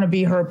doesn't want to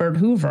be Herbert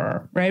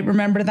Hoover, right?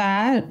 Remember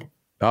that?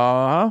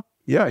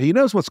 Yeah, he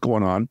knows what's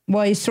going on.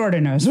 Well, he sort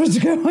of knows what's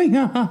going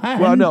on.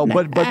 Well, no,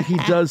 but he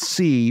does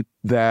see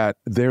that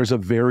there's a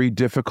very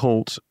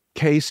difficult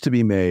case to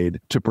be made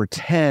to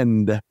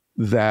pretend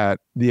that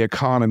the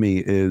economy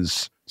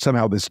is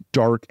somehow this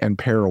dark and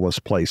perilous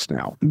place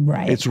now.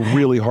 Right. It's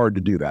really hard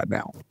to do that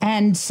now.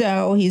 And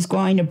so he's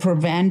going to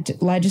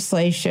prevent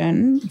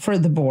legislation for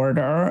the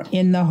border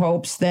in the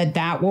hopes that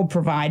that will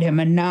provide him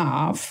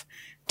enough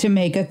to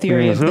make a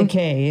theory of the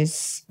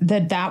case,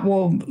 that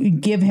will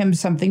give him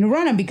something to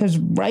run on. Because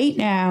right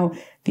now,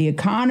 the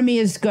economy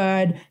is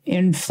good,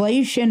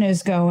 inflation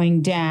is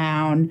going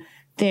down,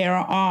 there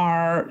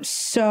are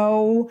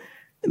so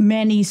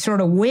many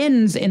sort of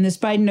wins in this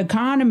Biden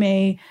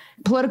economy.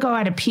 Politico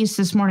had a piece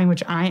this morning,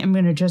 which I am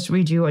going to just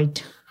read you a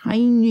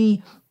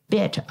tiny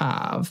bit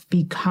of,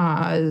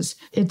 because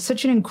it's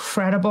such an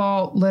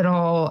incredible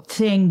little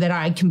thing that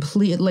I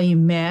completely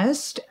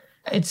missed.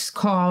 It's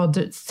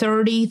called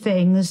 30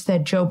 Things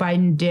That Joe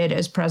Biden Did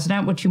as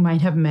President, which you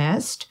might have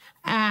missed.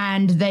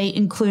 And they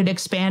include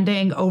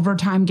expanding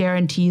overtime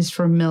guarantees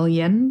for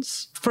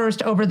millions.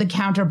 First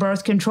over-the-counter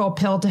birth control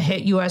pill to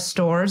hit U.S.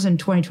 stores in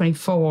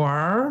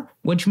 2024,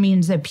 which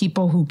means that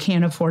people who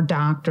can't afford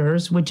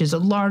doctors, which is a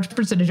large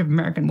percentage of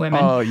American women.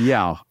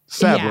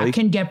 Sadly.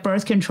 Can get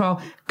birth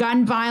control.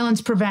 Gun violence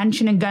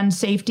prevention and gun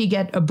safety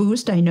get a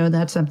boost. I know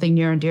that's something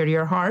near and dear to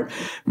your heart.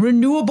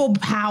 Renewable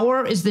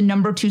power is the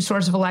number 2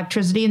 source of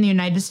electricity in the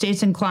United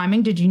States and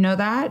climbing. Did you know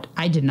that?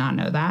 I did not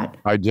know that.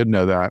 I did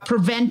know that.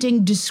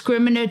 Preventing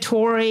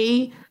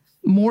discriminatory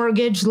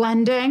mortgage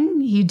lending.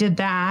 He did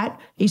that.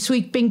 A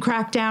sweeping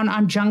crackdown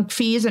on junk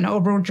fees and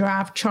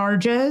overdraft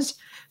charges.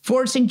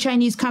 Forcing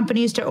Chinese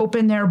companies to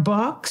open their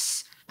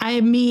books.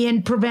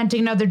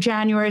 Preventing another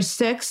January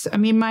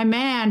 6th. My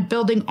man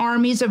building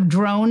armies of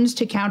drones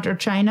to counter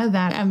China.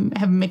 That I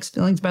have mixed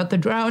feelings about the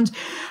drones.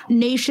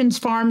 Nations'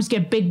 farms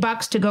get big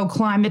bucks to go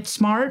climate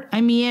smart.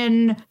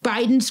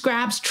 Biden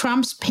scraps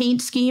Trump's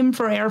paint scheme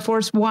for Air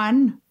Force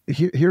One.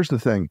 Here's the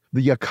thing.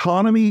 The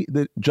economy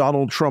that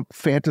Donald Trump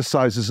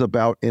fantasizes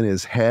about in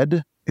his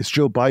head is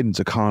Joe Biden's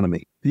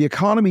economy. The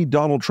economy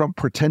Donald Trump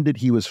pretended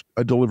he was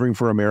delivering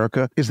for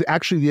America is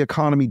actually the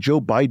economy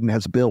Joe Biden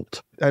has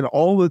built. And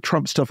all the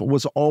Trump stuff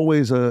was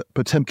always a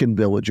Potemkin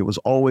village. It was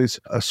always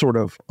a sort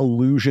of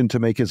illusion to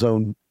make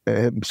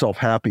himself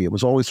happy. It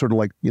was always sort of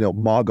like,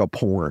 MAGA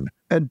porn.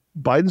 And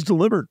Biden's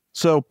delivered.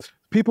 So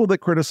people that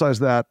criticize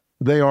that,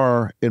 they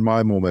are, in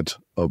my moment,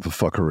 of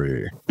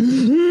fuckery.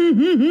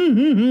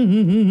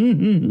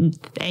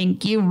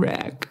 Thank you,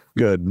 Rick.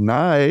 Good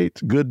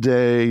night, good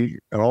day,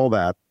 and all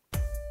that.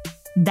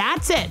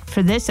 That's it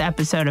for this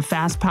episode of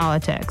Fast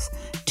Politics.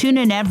 Tune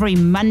in every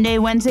Monday,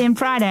 Wednesday, and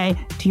Friday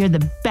to hear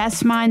the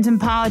best minds in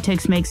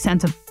politics make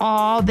sense of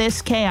all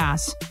this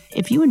chaos.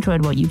 If you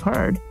enjoyed what you've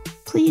heard,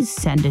 please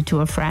send it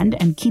to a friend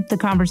and keep the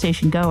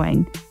conversation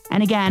going.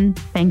 And again,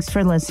 thanks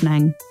for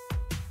listening.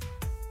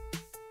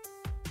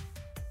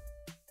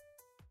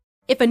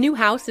 If a new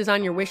house is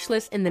on your wish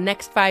list in the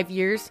next 5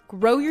 years,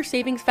 grow your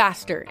savings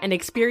faster and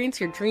experience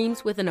your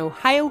dreams with an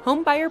Ohio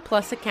Homebuyer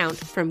Plus account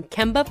from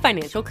Kemba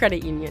Financial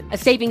Credit Union. A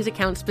savings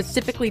account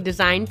specifically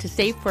designed to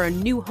save for a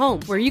new home,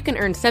 where you can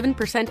earn 7%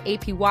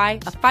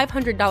 APY,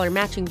 a $500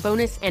 matching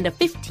bonus, and a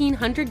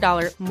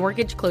 $1,500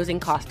 mortgage closing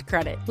cost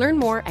credit. Learn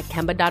more at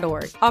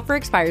Kemba.org. Offer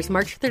expires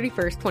March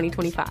 31st,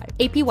 2025.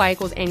 APY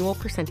equals annual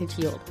percentage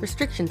yield.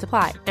 Restrictions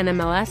apply.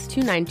 NMLS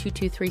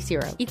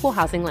 292230. Equal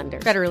housing lender.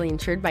 Federally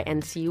insured by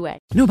NCUA.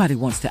 Nobody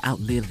wants to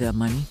outlive their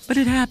money, but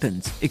it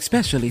happens,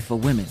 especially for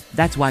women.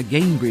 That's why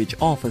Gainbridge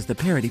offers the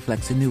Parity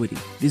Flex annuity,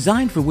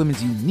 designed for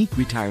women's unique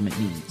retirement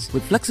needs,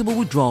 with flexible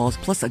withdrawals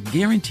plus a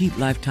guaranteed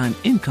lifetime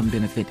income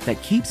benefit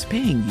that keeps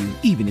paying you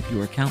even if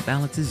your account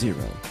balance is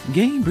zero.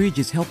 Gainbridge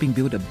is helping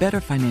build a better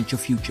financial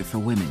future for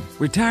women.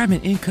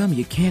 Retirement income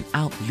you can't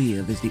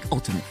outlive is the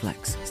ultimate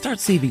flex. Start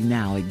saving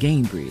now at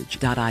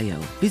Gainbridge.io.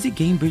 Visit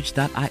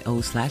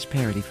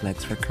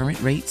Gainbridge.io/ParityFlex for current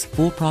rates,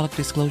 full product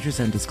disclosures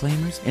and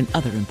disclaimers, and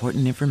other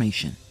important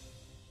information.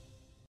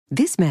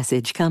 This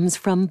message comes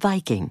from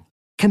Viking,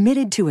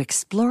 committed to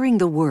exploring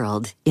the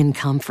world in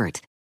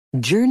comfort.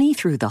 Journey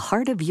through the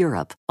heart of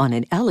Europe on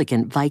an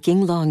elegant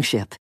Viking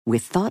longship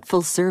with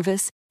thoughtful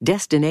service,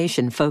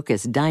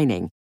 destination-focused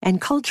dining,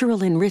 and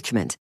cultural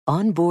enrichment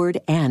on board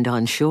and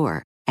on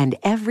shore. And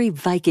every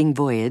Viking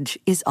voyage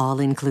is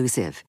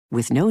all-inclusive,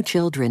 with no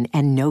children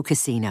and no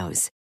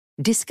casinos.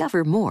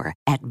 Discover more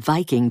at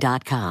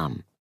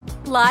Viking.com.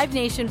 Live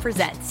Nation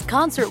presents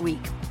Concert Week.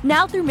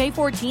 Now through May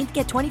 14th,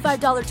 get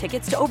 $25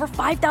 tickets to over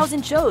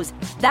 5,000 shows.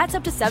 That's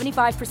up to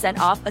 75%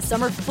 off a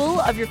summer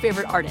full of your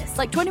favorite artists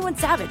like 21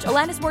 Savage,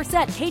 Alanis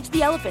Morissette, Cage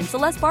the Elephant,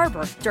 Celeste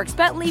Barber, Dierks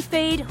Bentley,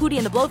 Fade, Hootie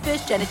and the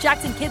Blowfish, Janet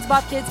Jackson, Kids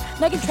Bop Kids,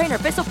 Meghan Trainor,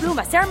 Bissell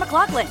Pluma, Sarah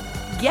McLachlan.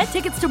 Get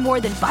tickets to more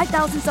than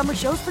 5,000 summer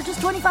shows for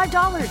just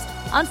 $25.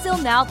 Until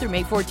now through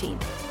May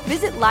 14th.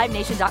 Visit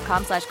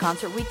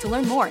LiveNation.com/Concert Week to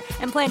learn more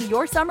and plan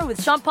your summer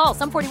with Sean Paul,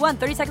 Sum 41,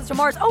 30 Seconds to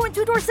Mars, and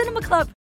Two Door Cinema Club.